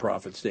on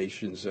nonprofit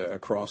stations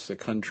across the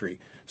country.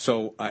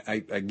 So I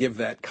give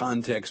that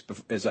context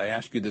as I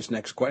ask you this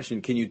next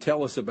question. Can you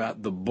tell us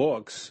about the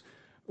books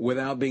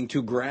without being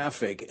too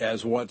graphic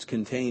as what's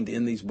contained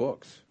in these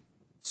books?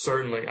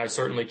 Certainly, I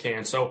certainly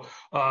can. So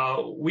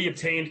we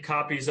obtained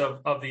copies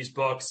of these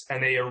books,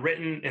 and they are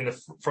written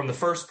from the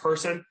first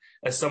person.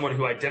 as someone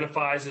who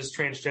identifies as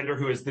transgender,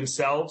 who is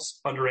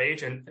themselves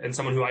underage, and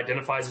someone who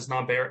identifies as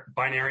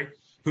non-binary,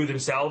 who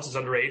themselves is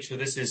underage. So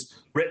this is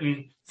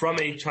written from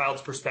a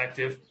child's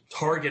perspective,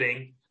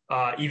 targeting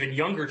even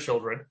younger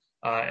children.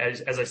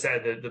 As I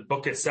said, the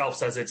book itself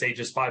says it's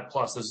ages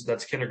 5+,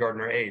 that's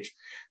kindergartner age.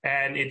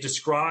 And it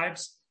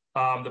describes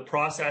the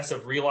process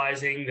of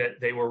realizing that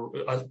they were,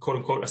 quote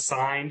unquote,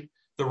 assigned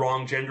the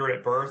wrong gender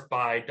at birth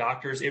by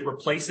doctors. It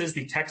replaces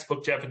the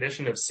textbook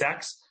definition of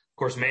sex, of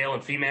course, male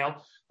and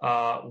female,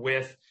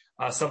 with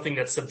something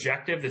that's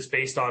subjective, that's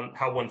based on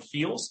how one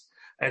feels.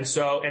 And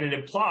it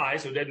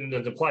implies,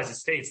 it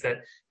states that,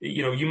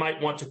 you might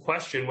want to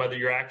question whether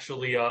you're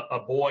actually a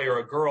boy or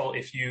a girl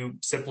if you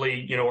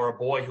simply, are a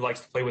boy who likes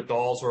to play with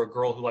dolls or a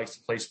girl who likes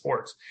to play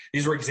sports.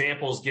 These are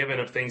examples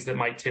given of things that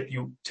might tip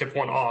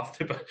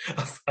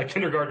a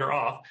kindergartner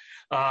off,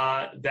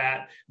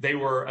 that they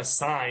were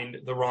assigned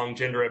the wrong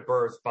gender at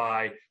birth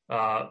by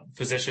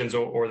physicians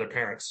or their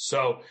parents.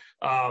 So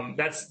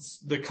that's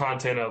the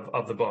content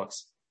of the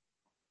books.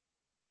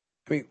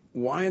 I mean,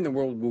 why in the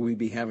world would we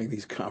be having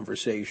these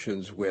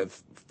conversations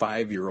with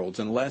 5-year-olds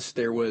unless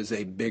there was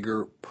a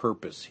bigger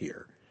purpose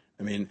here?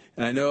 I mean,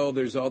 and I know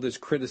there's all this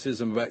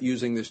criticism about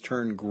using this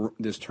term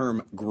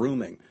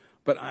grooming,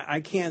 but I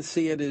can't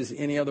see it as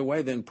any other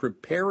way than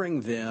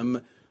preparing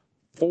them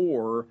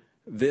for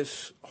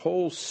this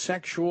whole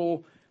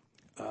sexual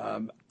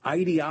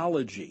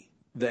ideology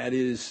that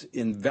is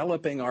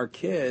enveloping our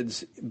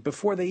kids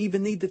before they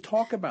even need to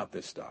talk about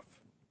this stuff.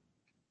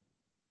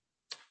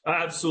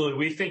 Absolutely.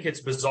 We think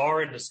it's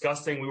bizarre and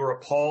disgusting. We were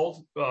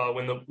appalled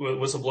when the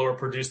whistleblower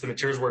produced the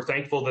materials. We're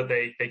thankful that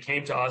they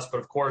came to us, but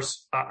of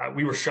course,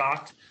 we were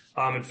shocked.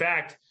 In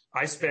fact,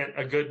 I spent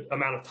a good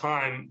amount of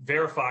time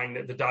verifying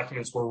that the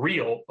documents were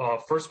real,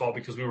 first of all,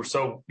 because we were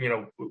so, we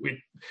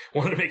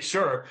wanted to make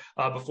sure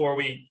before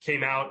we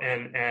came out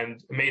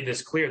and made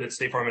this clear that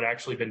State Farm had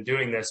actually been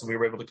doing this, and we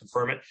were able to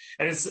confirm it.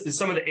 And it's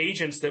some of the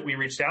agents that we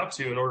reached out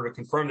to in order to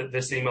confirm that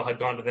this email had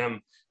gone to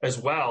them as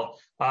well.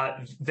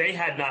 They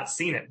had not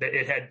seen it.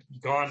 It had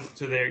gone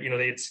to their,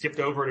 they had skipped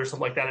over it or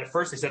something like that. At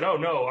first they said, oh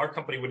no, our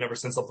company would never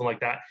send something like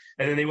that.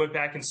 And then they went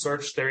back and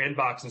searched their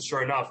inbox, and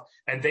sure enough,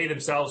 and they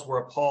themselves were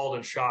appalled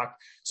and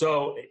shocked.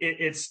 So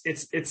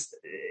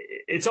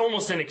it's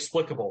almost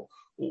inexplicable.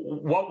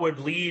 What would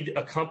lead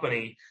a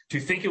company to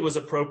think it was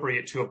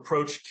appropriate to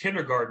approach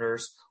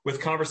kindergartners with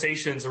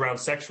conversations around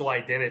sexual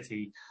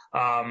identity?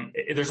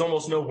 There's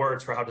almost no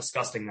words for how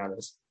disgusting that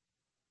is.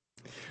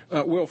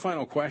 Will,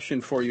 final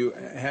question for you.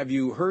 Have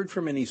you heard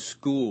from any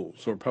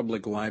schools or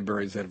public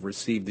libraries that have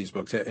received these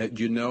books? Do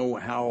you know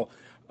how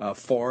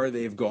far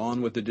they've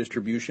gone with the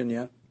distribution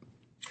yet?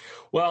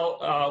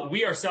 Well,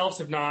 we ourselves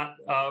have not,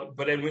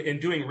 but in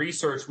doing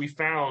research, we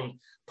found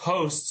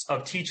posts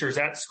of teachers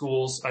at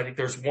schools. I think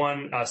there's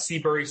one,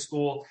 Seabury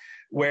School,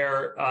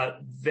 where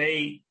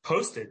they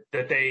posted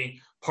that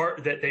they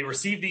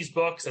received these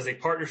books as a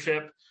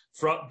partnership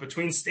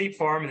between State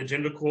Farm and the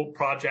Gender Equal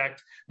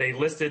Project. They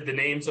listed the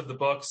names of the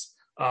books,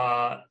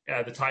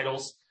 the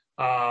titles,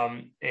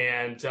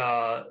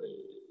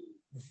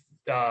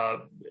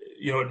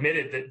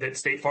 admitted that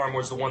State Farm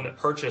was the one that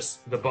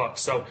purchased the book.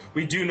 So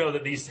we do know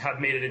that these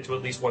have made it into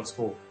at least one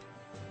school.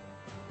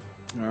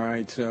 All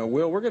right.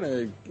 Will, we're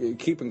going to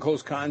keep in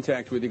close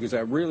contact with you because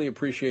I really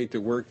appreciate the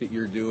work that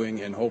you're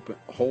doing and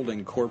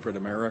holding corporate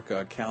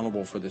America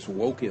accountable for this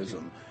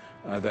wokeism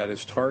that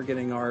is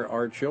targeting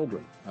our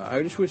children.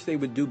 I just wish they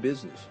would do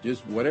business.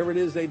 Just whatever it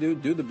is they do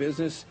the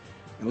business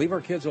and leave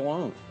our kids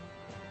alone.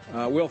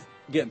 Will,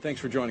 again,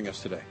 thanks for joining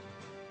us today.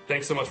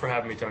 Thanks so much for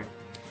having me, Tony.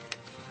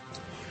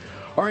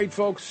 All right,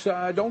 folks,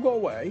 don't go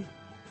away.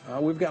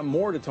 We've got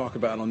more to talk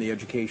about on the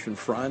education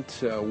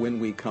front when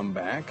we come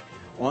back.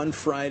 On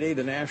Friday,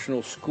 the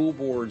National School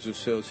Boards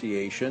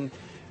Association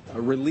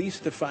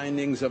released the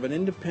findings of an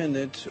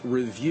independent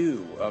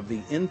review of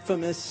the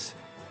infamous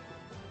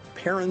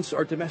Parents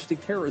Are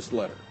Domestic Terrorist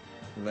letter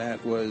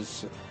that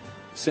was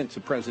sent to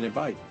President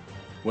Biden.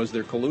 Was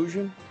there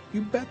collusion?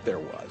 You bet there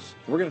was.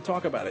 We're going to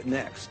talk about it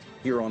next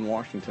here on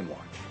Washington Watch.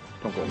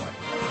 Don't go away.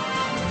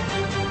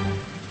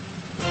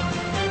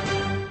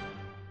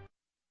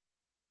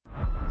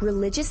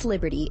 Religious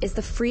liberty is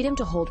the freedom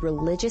to hold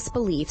religious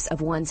beliefs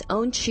of one's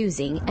own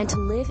choosing and to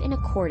live in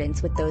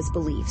accordance with those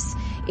beliefs.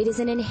 It is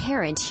an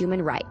inherent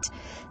human right.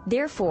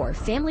 Therefore,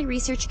 Family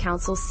Research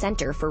Council's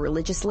Center for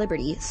Religious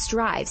Liberty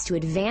strives to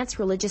advance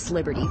religious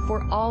liberty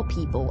for all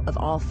people of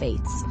all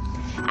faiths.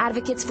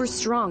 Advocates for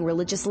strong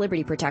religious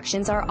liberty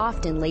protections are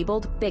often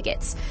labeled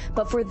bigots,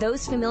 but for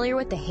those familiar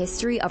with the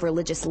history of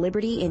religious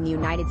liberty in the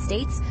United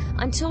States,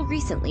 until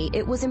recently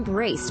it was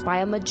embraced by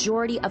a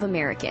majority of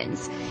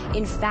Americans.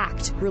 In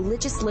fact,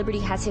 religious liberty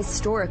has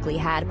historically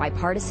had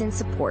bipartisan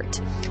support.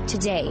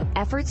 Today,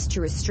 efforts to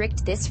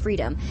restrict this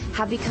freedom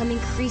have become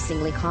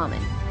increasingly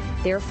common.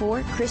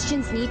 Therefore,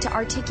 Christians need to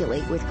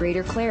articulate with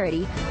greater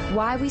clarity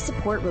why we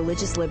support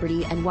religious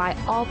liberty and why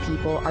all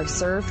people are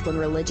served when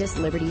religious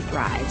liberty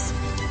thrives.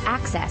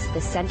 Access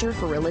the Center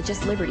for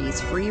Religious Liberty's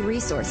free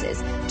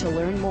resources to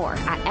learn more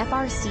at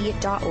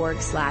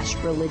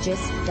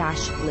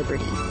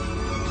frc.org/religious-liberty.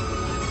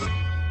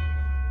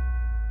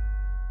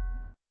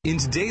 In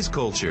today's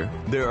culture,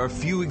 there are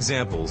few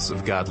examples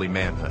of godly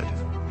manhood.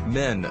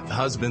 Men,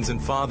 husbands,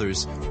 and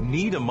fathers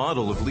need a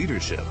model of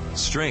leadership,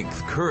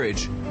 strength,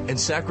 courage, and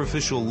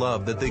sacrificial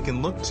love that they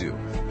can look to.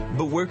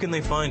 But where can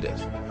they find it?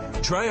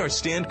 Try our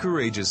Stand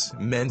Courageous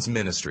Men's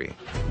Ministry.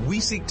 We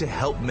seek to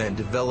help men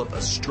develop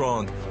a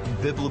strong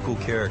biblical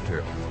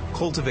character,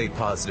 cultivate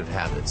positive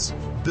habits,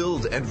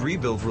 build and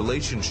rebuild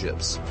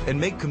relationships, and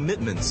make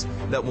commitments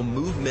that will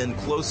move men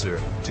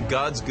closer to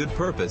God's good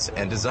purpose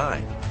and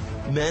design.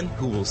 Men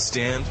who will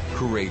stand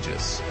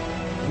courageous.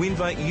 We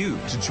invite you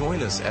to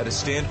join us at a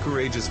Stand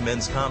Courageous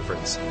Men's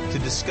Conference to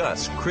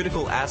discuss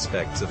critical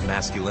aspects of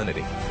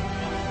masculinity.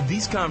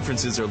 These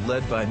conferences are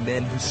led by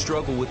men who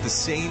struggle with the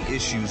same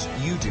issues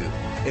you do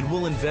and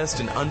will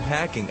invest in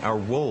unpacking our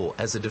role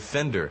as a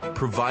defender,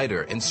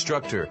 provider,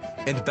 instructor,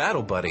 and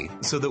battle buddy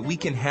so that we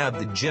can have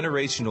the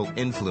generational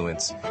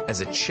influence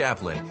as a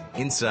chaplain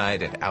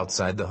inside and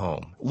outside the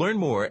home. Learn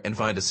more and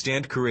find a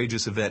Stand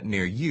Courageous event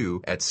near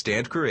you at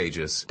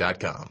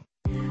standcourageous.com.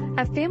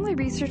 At Family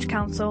Research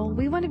Council,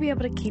 we want to be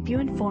able to keep you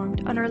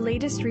informed on our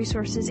latest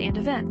resources and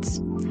events.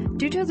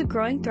 Due to the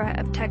growing threat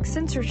of tech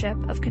censorship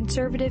of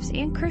conservatives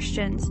and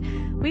Christians,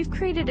 we've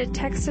created a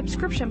tech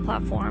subscription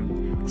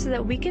platform so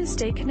that we can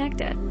stay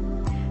connected.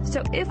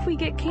 So if we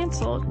get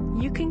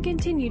canceled, you can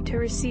continue to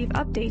receive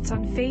updates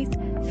on faith,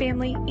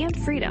 family, and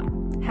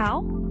freedom.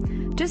 How?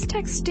 Just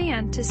text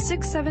STAND to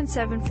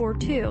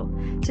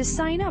 67742 to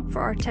sign up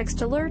for our text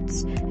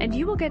alerts, and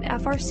you will get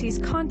FRC's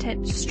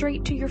content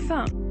straight to your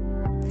phone.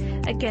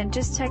 Again,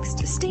 just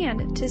text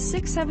STAND to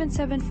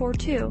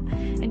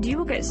 67742 and you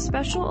will get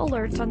special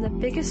alerts on the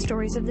biggest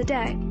stories of the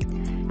day.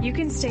 You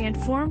can stay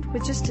informed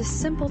with just a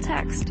simple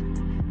text.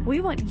 We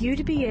want you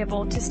to be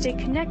able to stay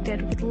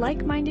connected with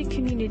like-minded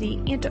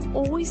community and to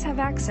always have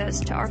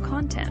access to our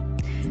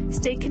content.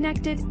 Stay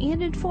connected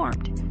and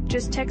informed.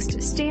 Just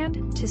text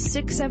STAND to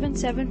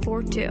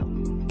 67742.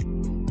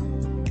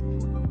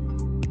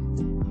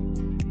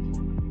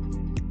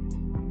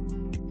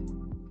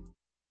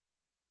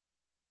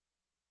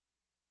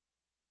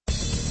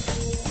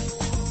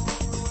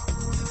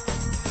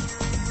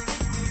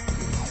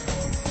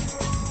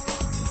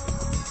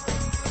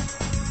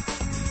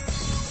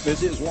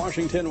 This is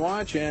Washington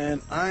Watch,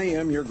 and I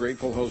am your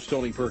grateful host,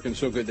 Tony Perkins.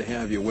 So good to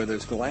have you with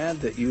us.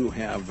 Glad that you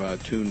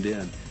have tuned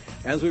in.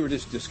 As we were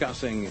just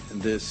discussing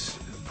this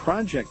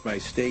project by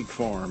State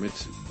Farm,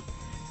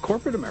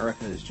 corporate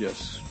America is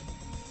just,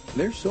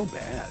 they're so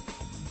bad.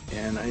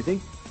 And I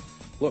think,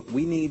 look,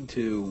 we need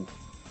to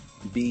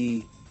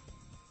be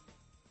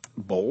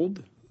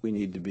bold. We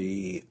need to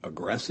be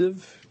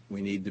aggressive.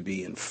 We need to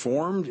be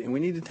informed, and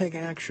we need to take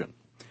action.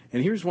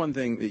 And here's one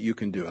thing that you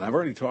can do, and I've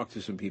already talked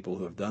to some people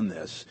who have done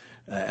this,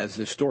 as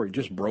this story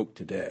just broke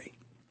today,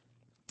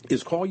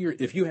 is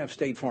if you have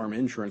State Farm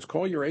insurance,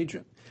 call your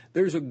agent.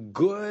 There's a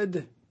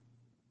good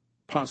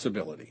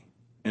possibility,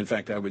 in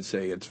fact, I would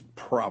say it's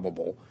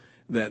probable,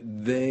 that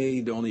they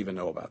don't even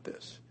know about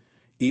this,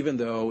 even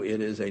though it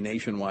is a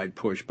nationwide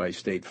push by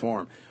State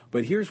Farm.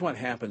 But here's what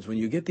happens when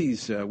you get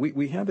these,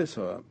 we had this,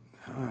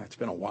 it's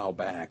been a while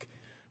back,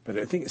 but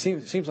I think it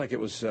seems like it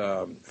was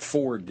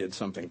Ford did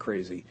something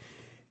crazy.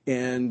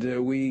 And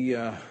we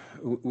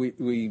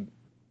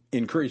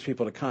encouraged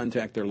people to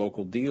contact their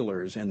local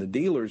dealers, and the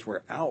dealers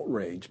were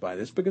outraged by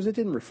this because it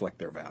didn't reflect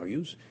their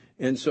values.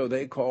 And so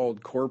they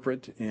called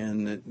corporate,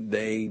 and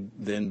they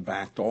then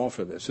backed off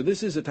of this. So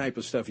this is the type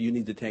of stuff you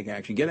need to take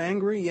action. Get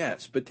angry,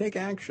 yes, but take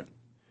action.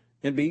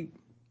 And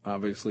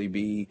obviously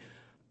be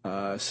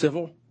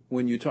civil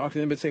when you talk to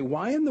them, but say,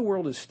 why in the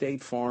world is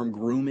State Farm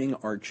grooming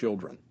our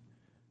children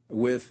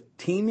with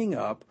teaming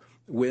up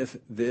with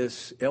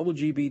this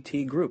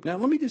LGBT group? Now,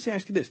 let me just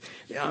ask you this.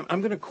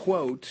 I'm going to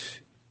quote,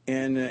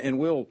 and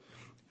Will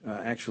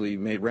actually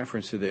made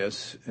reference to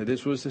this.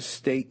 This was a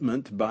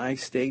statement by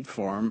State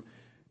Farm.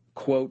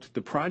 Quote,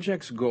 the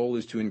project's goal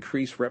is to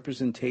increase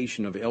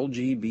representation of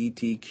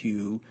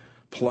LGBTQ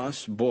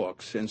plus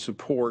books and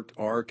support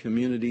our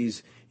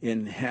communities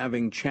in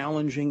having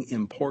challenging,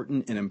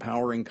 important, and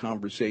empowering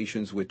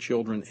conversations with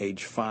children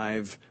age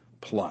 5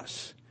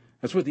 plus.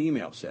 That's what the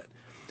email said.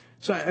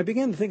 So I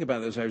began to think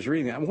about this as I was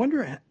reading it. I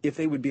wonder if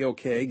they would be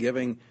okay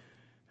giving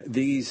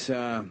these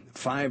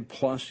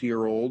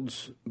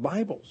 5-plus-year-olds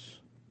Bibles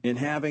and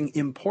having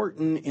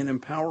important and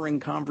empowering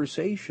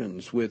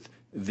conversations with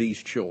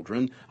these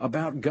children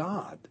about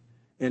God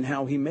and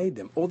how he made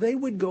them. Well, they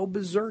would go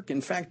berserk.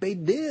 In fact, they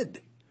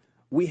did.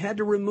 We had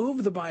to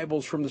remove the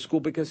Bibles from the school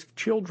because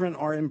children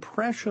are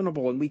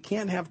impressionable, and we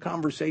can't have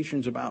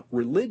conversations about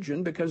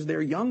religion because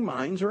their young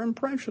minds are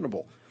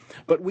impressionable.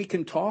 But we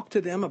can talk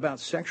to them about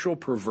sexual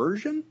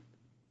perversion?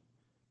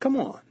 Come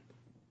on.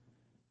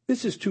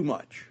 This is too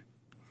much.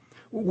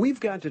 We've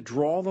got to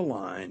draw the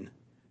line,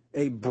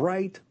 a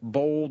bright,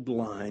 bold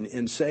line,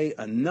 and say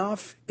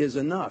enough is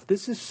enough.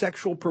 This is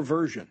sexual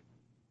perversion.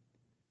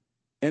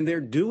 And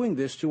they're doing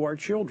this to our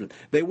children.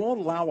 They won't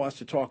allow us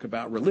to talk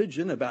about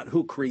religion, about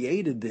who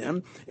created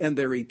them and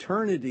their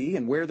eternity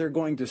and where they're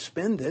going to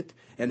spend it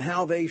and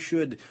how they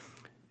should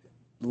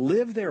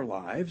live their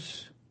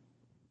lives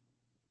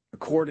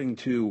according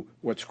to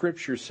what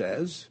Scripture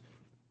says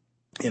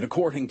and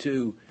according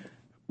to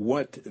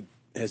what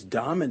has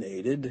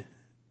dominated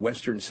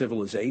Western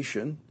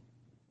civilization,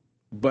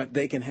 but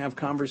they can have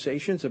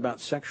conversations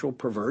about sexual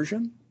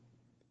perversion?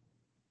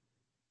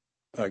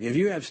 If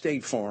you have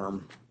State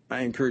Farm,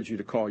 I encourage you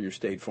to call your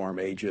State Farm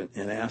agent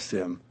and ask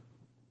them,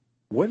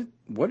 what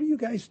are you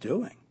guys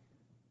doing?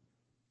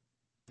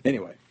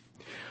 Anyway,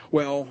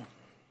 well,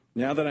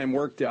 now that I'm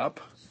worked up,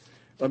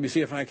 let me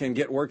see if I can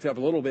get worked up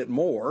a little bit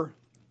more.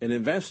 An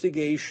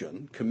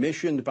investigation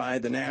commissioned by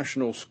the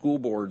National School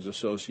Boards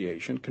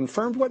Association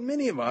confirmed what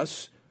many of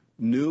us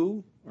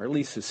knew, or at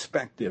least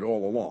suspected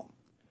all along.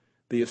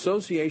 The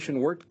association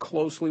worked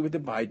closely with the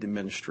Biden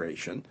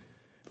administration,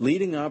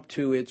 leading up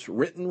to its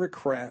written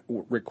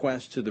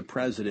request to the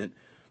president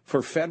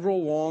for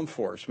federal law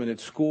enforcement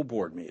at school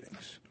board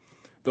meetings.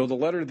 Though the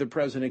letter to the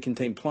president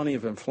contained plenty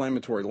of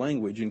inflammatory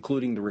language,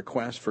 including the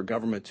request for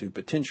government to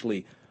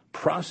potentially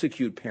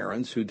prosecute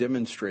parents who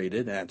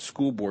demonstrated at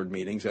school board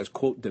meetings as,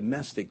 quote,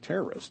 domestic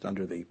terrorists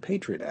under the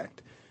Patriot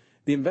Act,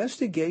 the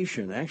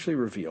investigation actually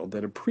revealed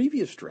that a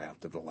previous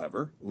draft of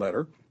the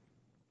letter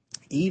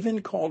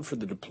even called for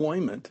the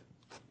deployment,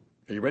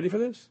 are you ready for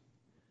this?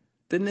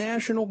 The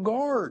National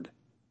Guard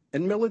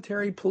and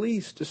military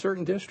police to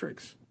certain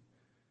districts.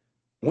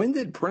 When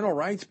did parental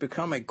rights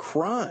become a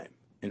crime?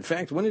 In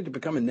fact, when did it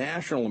become a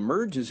national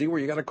emergency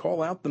where you got to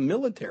call out the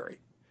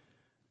military?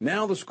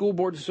 Now the School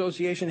Board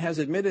Association has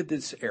admitted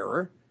this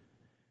error,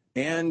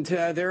 and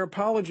they're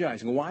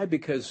apologizing. Why?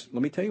 Because,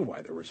 let me tell you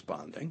why they're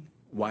responding.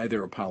 Why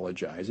they're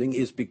apologizing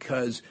is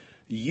because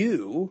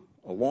you,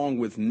 along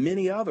with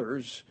many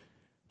others,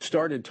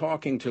 started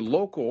talking to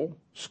local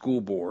school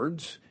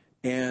boards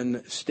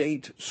and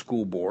state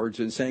school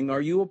boards and saying,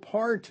 are you a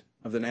part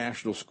of the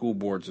National School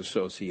Boards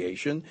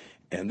Association?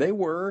 And they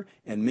were,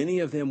 and many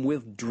of them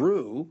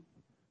withdrew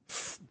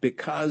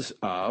because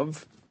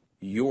of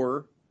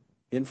your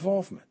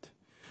involvement.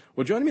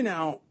 Well, joining me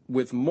now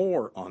with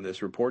more on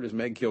this report is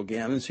Meg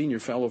Kilgannon, Senior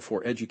Fellow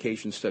for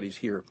Education Studies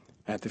here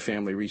at the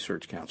Family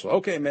Research Council.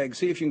 Okay, Meg,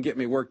 see if you can get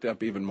me worked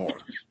up even more.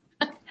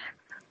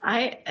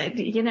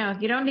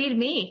 You don't need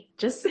me.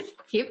 Just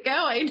keep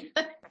going.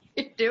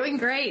 You're doing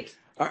great.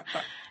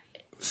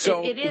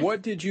 So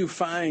what did you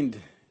find?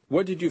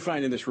 What did you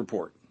find in this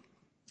report?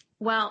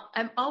 Well,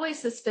 I'm always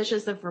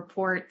suspicious of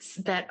reports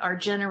that are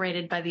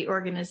generated by the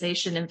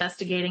organization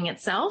investigating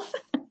itself,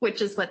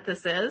 which is what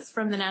this is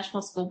from the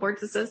National School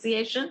Boards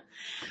Association.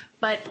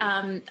 But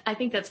I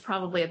think that's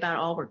probably about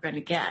all we're going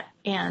to get.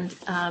 And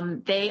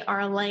they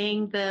are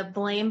laying the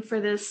blame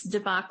for this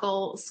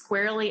debacle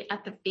squarely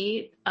at the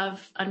feet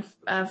of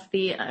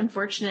the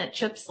unfortunate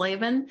Chip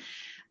Slavin,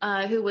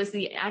 who was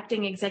the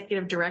acting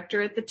executive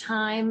director at the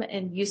time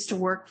and used to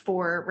work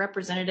for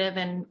Representative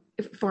and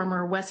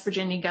former West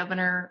Virginia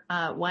Governor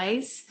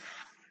Weiss.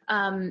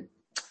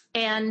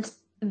 And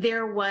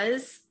there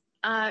was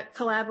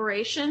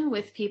collaboration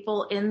with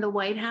people in the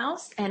White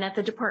House and at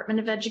the Department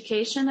of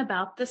Education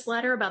about this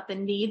letter, about the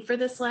need for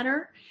this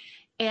letter.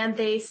 And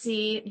they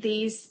see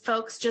these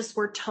folks just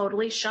were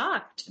totally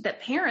shocked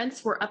that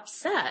parents were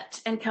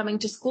upset and coming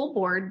to school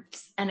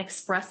boards and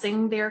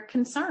expressing their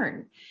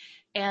concern.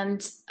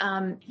 And,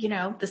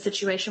 the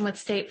situation with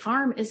State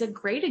Farm is a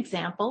great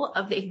example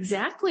of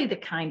exactly the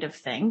kind of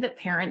thing that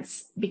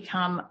parents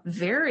become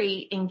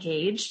very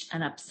engaged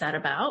and upset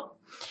about.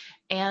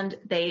 And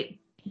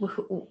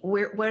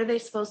where are they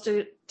supposed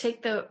to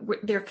take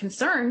their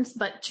concerns,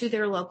 but to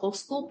their local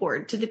school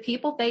board, to the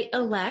people they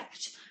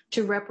elect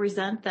to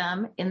represent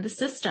them in the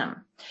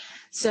system.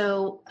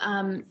 So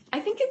I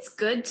think it's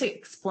good to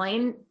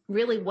explain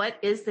really what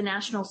is the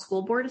National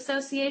School Board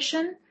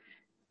Association.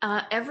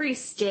 Every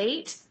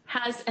state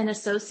has an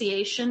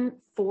association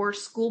for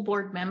school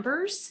board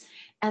members.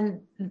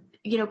 And,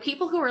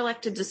 people who are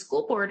elected to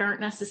school board aren't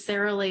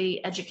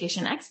necessarily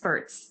education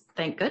experts.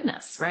 Thank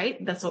goodness,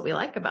 right? That's what we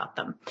like about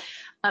them.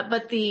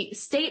 But the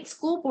State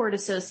School Board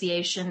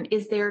Association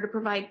is there to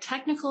provide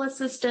technical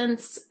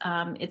assistance.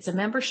 It's a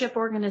membership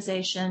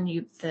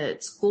organization. The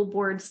school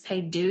boards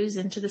pay dues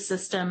into the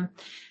system.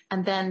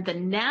 And then the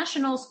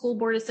National School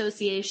Board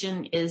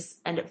Association is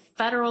a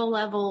federal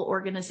level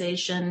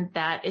organization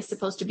that is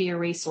supposed to be a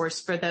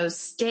resource for those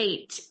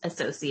state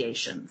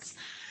associations.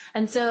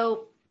 And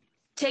so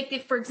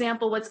for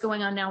example, what's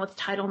going on now with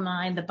Title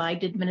IX. The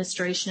Biden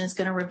administration is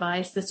going to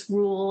revise this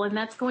rule, and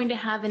that's going to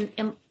have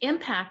an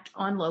impact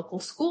on local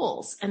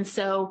schools. And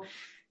so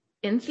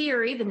in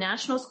theory, the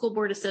National School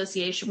Board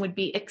Association would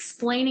be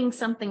explaining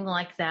something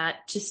like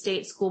that to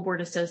state school board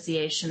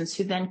associations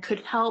who then could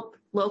help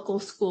local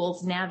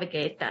schools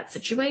navigate that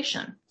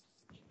situation.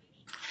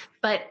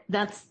 But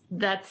that's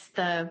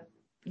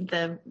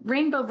the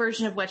rainbow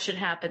version of what should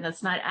happen.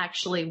 That's not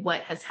actually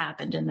what has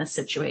happened in this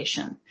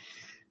situation.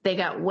 They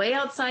got way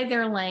outside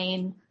their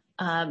lane.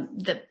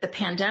 The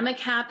pandemic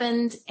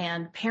happened,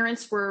 and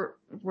parents were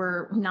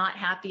not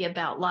happy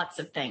about lots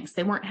of things.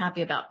 They weren't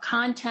happy about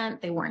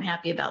content. They weren't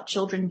happy about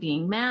children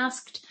being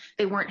masked.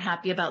 They weren't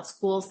happy about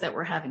schools that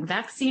were having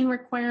vaccine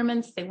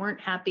requirements. They weren't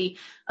happy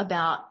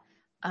about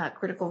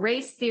critical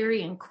race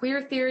theory and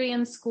queer theory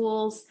in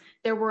schools.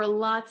 There were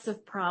lots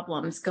of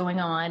problems going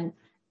on,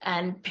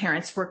 and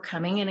parents were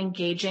coming and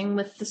engaging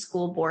with the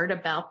school board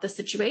about the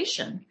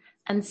situation.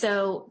 And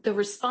so the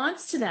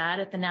response to that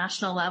at the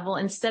national level,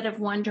 instead of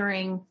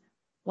wondering,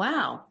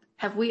 wow,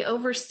 have we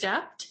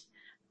overstepped?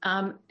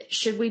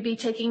 Should we be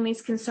taking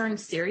these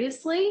concerns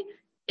seriously?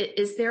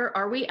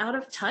 Are we out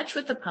of touch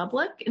with the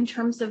public in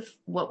terms of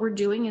what we're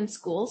doing in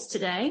schools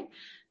today?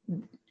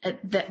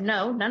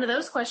 No, none of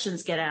those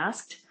questions get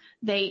asked.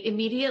 They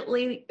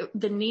immediately,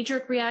 the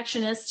knee-jerk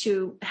reaction is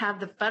to have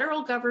the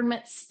federal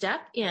government step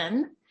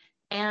in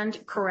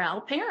and corral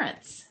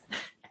parents.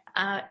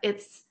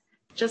 It's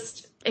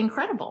just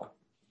incredible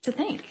to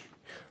think.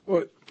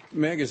 Well,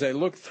 Meg, as I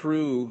look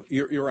through,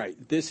 you're right.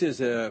 This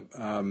is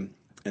an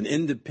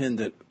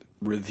independent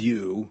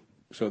review.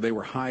 So they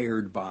were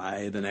hired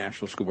by the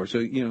National School Board. So,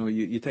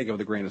 you take it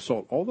with a grain of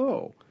salt.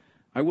 Although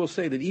I will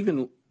say that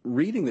even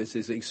reading this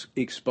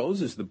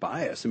exposes the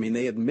bias. I mean,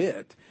 they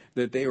admit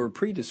that they were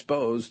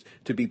predisposed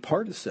to be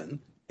partisan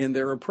in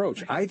their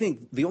approach. I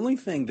think the only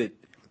thing that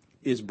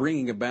is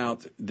bringing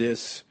about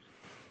this,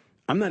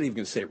 I'm not even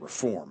going to say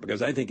reform,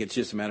 because I think it's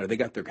just a matter, they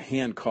got their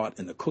hand caught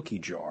in the cookie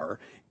jar,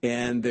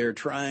 and they're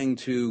trying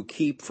to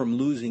keep from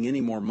losing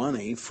any more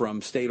money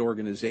from state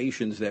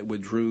organizations that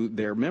withdrew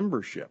their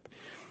membership.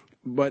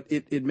 But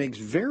it makes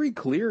very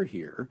clear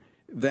here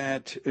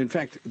that, in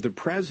fact, the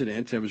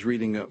president, I was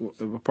reading a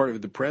part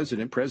of the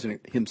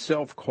president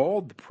himself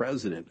called the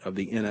president of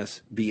the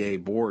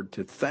NSBA board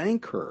to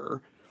thank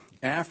her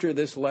after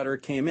this letter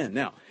came in.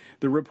 Now,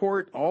 the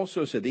report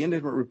also said, the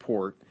independent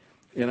report,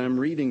 and I'm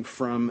reading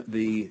from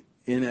the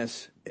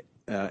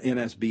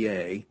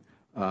NSBA,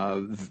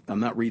 I'm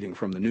not reading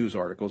from the news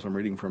articles, I'm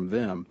reading from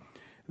them,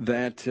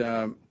 that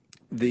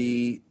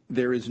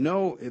there is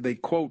no, they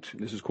quote,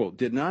 this is quote,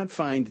 did not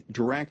find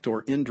direct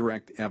or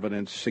indirect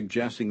evidence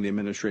suggesting the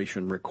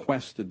administration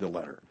requested the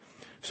letter.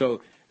 So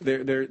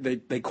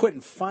they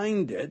couldn't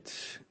find it,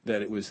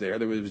 that it was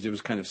there. It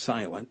was kind of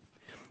silent.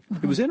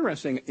 Mm-hmm. It was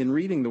interesting in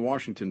reading the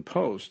Washington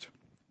Post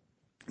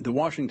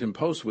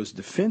was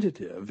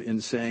definitive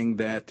in saying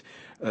that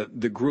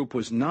the group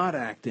was not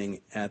acting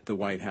at the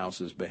White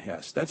House's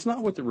behest. That's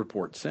not what the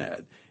report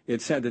said.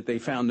 It said that they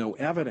found no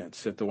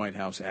evidence that the White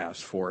House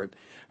asked for it.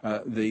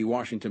 The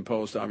Washington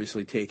Post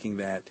obviously taking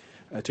that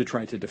to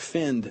try to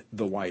defend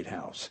the White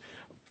House.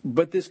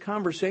 But this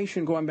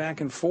conversation going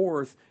back and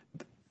forth,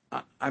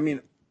 I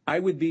mean, I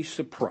would be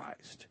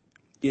surprised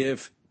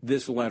if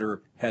this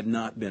letter had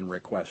not been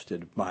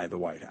requested by the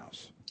White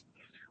House.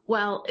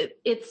 Well,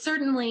 it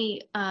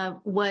certainly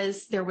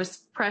there was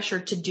pressure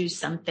to do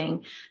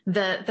something.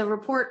 The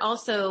report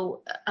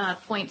also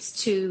points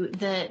to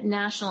the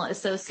National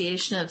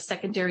Association of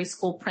Secondary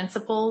School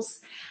Principals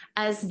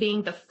as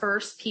being the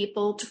first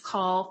people to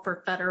call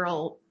for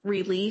federal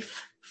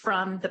relief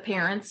from the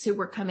parents who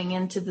were coming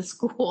into the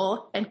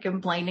school and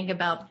complaining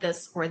about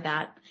this or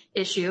that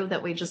issue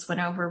that we just went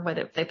over,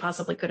 what they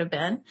possibly could have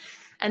been.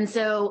 And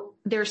so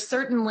there's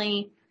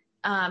certainly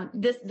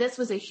this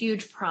was a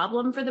huge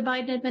problem for the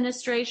Biden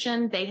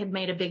administration. They had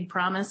made a big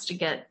promise to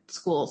get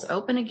schools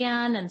open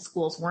again, and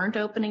schools weren't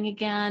opening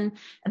again,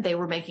 and they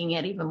were making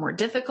it even more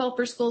difficult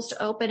for schools to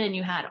open. And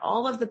you had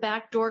all of the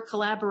backdoor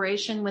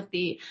collaboration with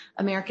the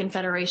American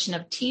Federation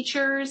of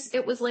Teachers,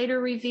 it was later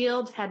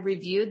revealed, had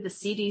reviewed the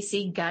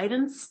CDC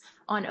guidance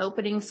on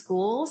opening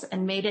schools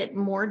and made it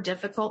more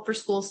difficult for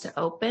schools to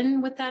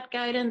open with that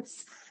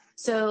guidance.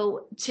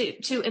 So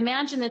to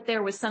imagine that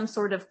there was some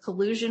sort of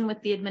collusion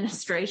with the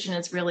administration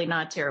is really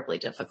not terribly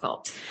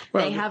difficult.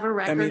 Well, they have a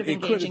record of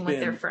engaging with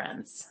their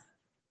friends.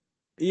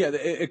 Yeah,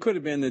 it could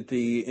have been that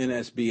the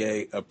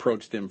NSBA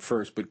approached them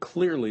first, but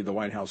clearly the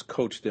White House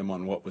coached them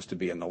on what was to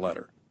be in the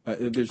letter.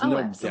 There's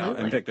no doubt.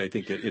 In fact, I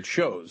think it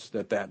shows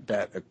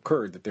that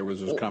occurred, that there was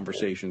those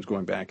conversations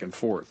going back and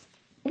forth.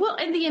 Well,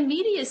 and the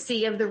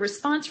immediacy of the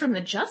response from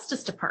the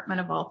Justice Department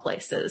of all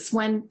places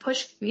when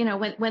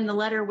when the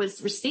letter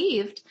was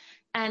received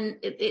and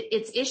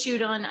it's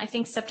issued on, I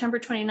think, September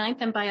 29th,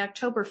 and by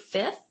October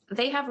 5th,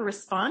 they have a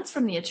response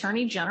from the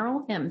Attorney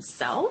General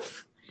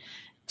himself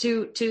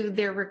to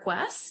their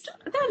request.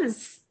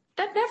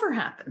 That never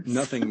happens.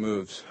 Nothing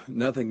moves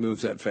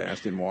that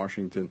fast in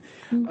Washington.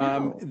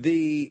 No.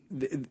 The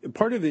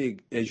part of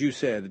as you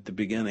said at the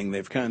beginning,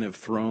 they've kind of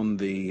thrown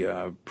the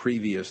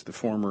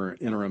former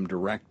interim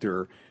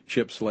director,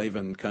 Chip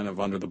Slavin, kind of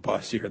under the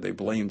bus here. They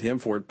blamed him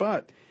for it.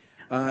 But,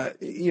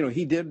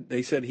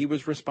 they said he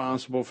was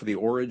responsible for the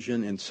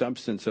origin and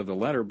substance of the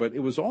letter, but it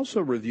was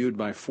also reviewed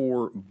by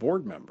 4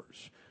 board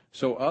members.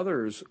 So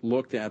others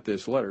looked at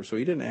this letter. So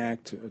he didn't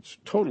act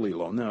totally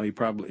alone. Now,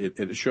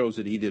 it shows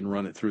that he didn't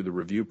run it through the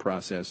review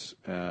process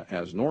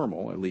as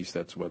normal. At least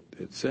that's what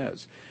it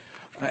says.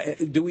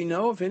 Do we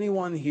know if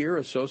anyone here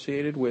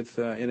associated with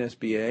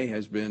NSBA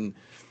has been,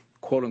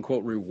 quote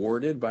unquote,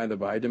 rewarded by the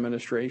Biden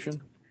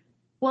administration?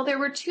 Well, there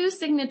were 2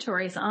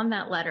 signatories on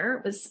that letter.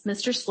 It was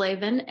Mr.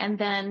 Slavin and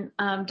then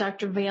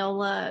Dr.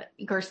 Viola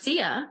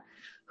Garcia,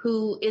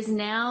 who is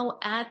now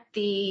at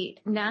the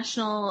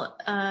National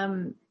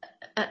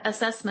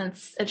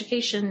Assessments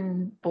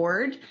Education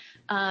Board.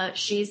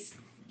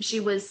 She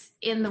was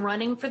in the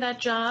running for that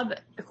job.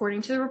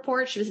 According to the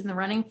report, she was in the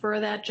running for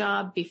that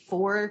job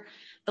before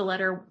the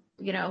letter,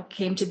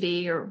 came to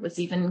be or was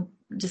even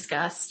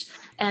discussed.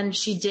 And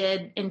she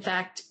did, in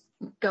fact,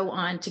 go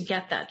on to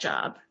get that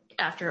job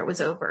after it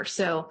was over.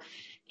 So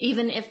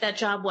even if that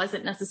job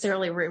wasn't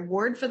necessarily a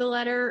reward for the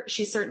letter,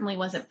 she certainly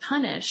wasn't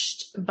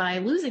punished by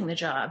losing the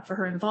job for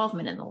her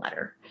involvement in the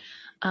letter.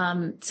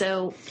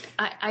 So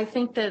I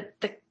think that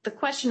the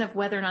question of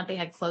whether or not they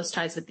had close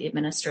ties with the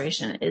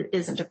administration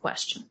isn't a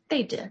question.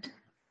 They did.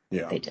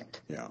 Yeah. They did.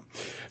 Yeah.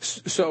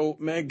 So,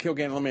 Meg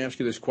Kilgannon, let me ask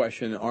you this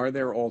question. Are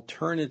there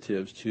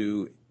alternatives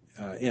to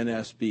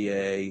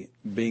NSBA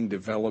being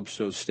developed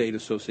so state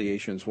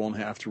associations won't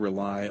have to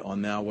rely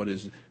on now what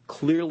is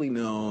clearly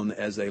known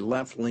as a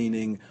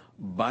left-leaning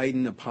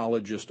Biden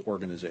apologist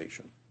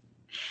organization?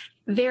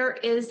 There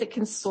is a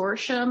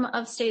consortium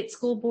of state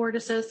school board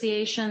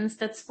associations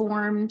that's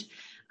formed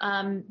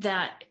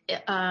that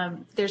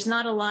there's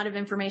not a lot of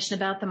information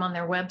about them on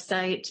their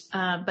website,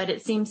 but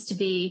it seems to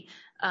be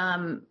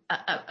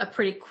a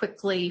pretty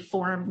quickly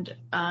formed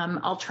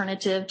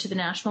alternative to the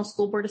National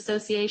School Board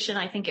Association.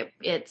 I think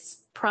it's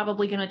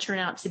probably going to turn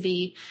out to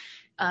be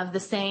the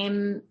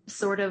same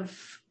sort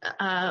of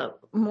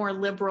more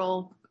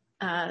liberal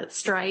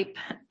stripe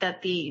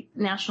that the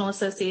National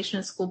Association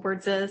of School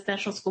Boards is,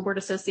 National School Board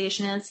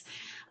Association is.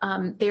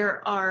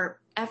 There are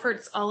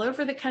efforts all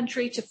over the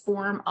country to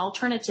form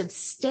alternative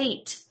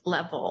state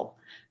level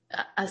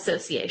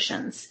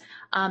associations.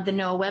 The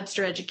Noah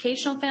Webster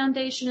Educational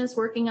Foundation is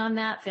working on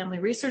that. Family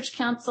Research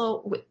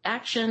Council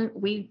Action.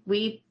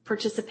 We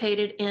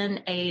participated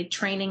in a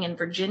training in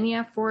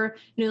Virginia for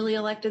newly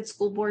elected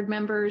school board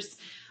members.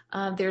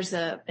 There's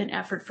an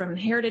effort from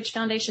the Heritage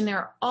Foundation. There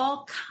are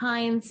all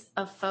kinds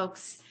of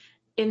folks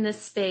in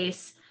this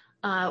space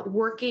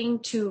working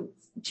to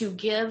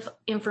give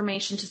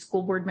information to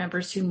school board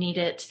members who need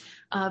it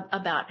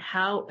about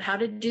how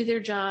to do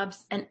their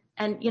jobs. And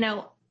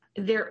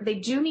they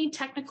do need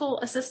technical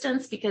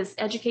assistance because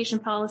education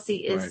policy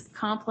is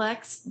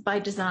complex by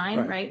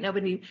design, right?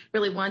 Nobody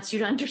really wants you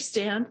to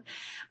understand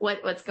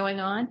what's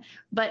going on.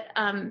 But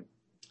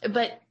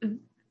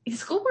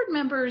school board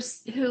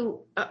members who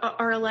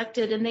are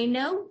elected and they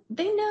know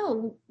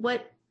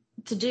what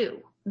to do.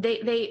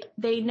 They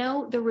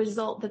know the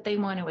result that they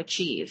want to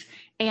achieve,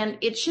 and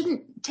it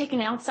shouldn't take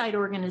an outside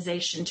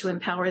organization to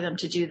empower them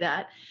to do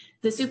that.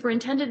 The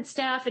superintendent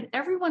staff and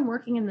everyone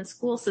working in the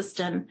school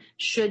system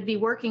should be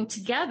working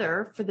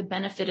together for the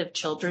benefit of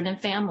children and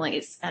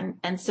families,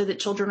 and so that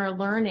children are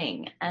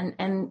learning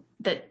and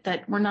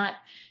that we're not,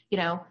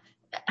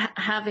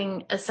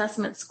 having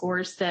assessment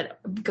scores that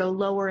go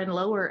lower and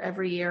lower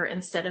every year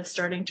instead of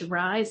starting to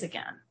rise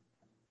again.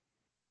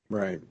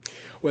 Right.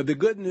 Well, the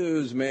good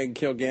news, Meg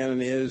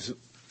Kilgannon, is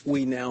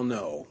we now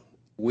know.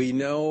 We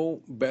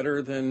know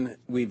better than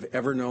we've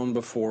ever known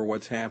before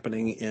what's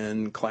happening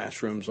in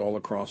classrooms all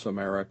across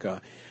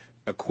America.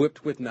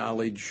 Equipped with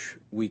knowledge,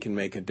 we can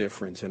make a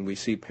difference. And we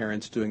see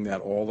parents doing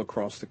that all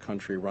across the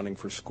country, running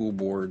for school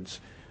boards,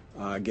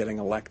 getting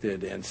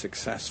elected, and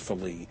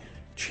successfully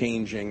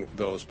changing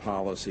those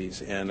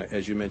policies. And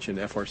as you mentioned,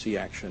 FRC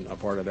Action, a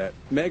part of that.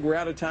 Meg, we're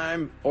out of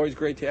time. Always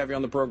great to have you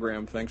on the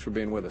program. Thanks for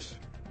being with us.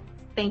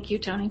 Thank you,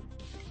 Tony.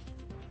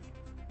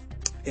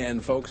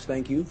 And folks,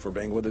 thank you for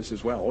being with us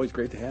as well. Always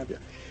great to have you.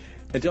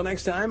 Until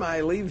next time, I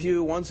leave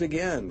you once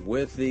again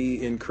with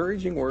the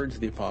encouraging words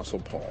of the Apostle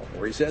Paul,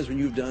 where he says, when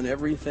you've done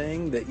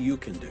everything that you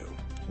can do,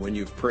 when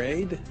you've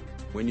prayed,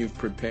 when you've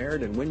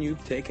prepared, and when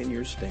you've taken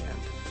your stand,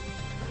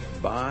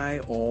 by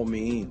all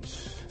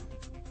means,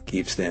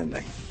 keep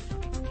standing.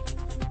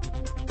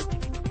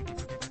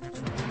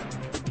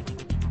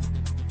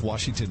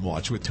 Washington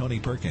Watch with Tony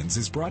Perkins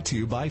is brought to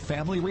you by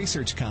Family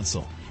Research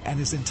Council and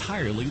is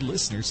entirely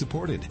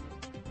listener-supported.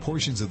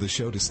 Portions of the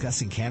show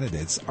discussing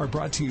candidates are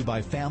brought to you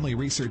by Family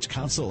Research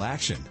Council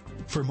Action.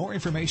 For more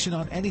information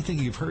on anything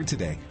you've heard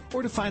today,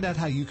 or to find out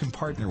how you can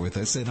partner with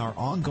us in our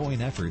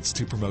ongoing efforts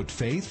to promote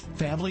faith,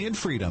 family, and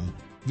freedom,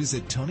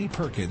 visit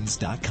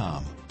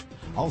TonyPerkins.com.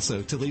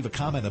 Also, to leave a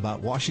comment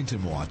about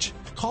Washington Watch,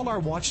 call our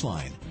watch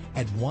line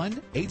at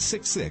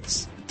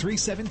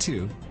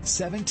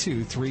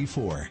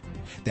 1-866-372-7234.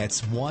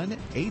 That's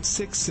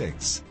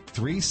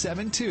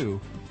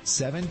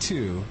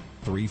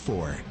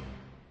 1-866-372-7234.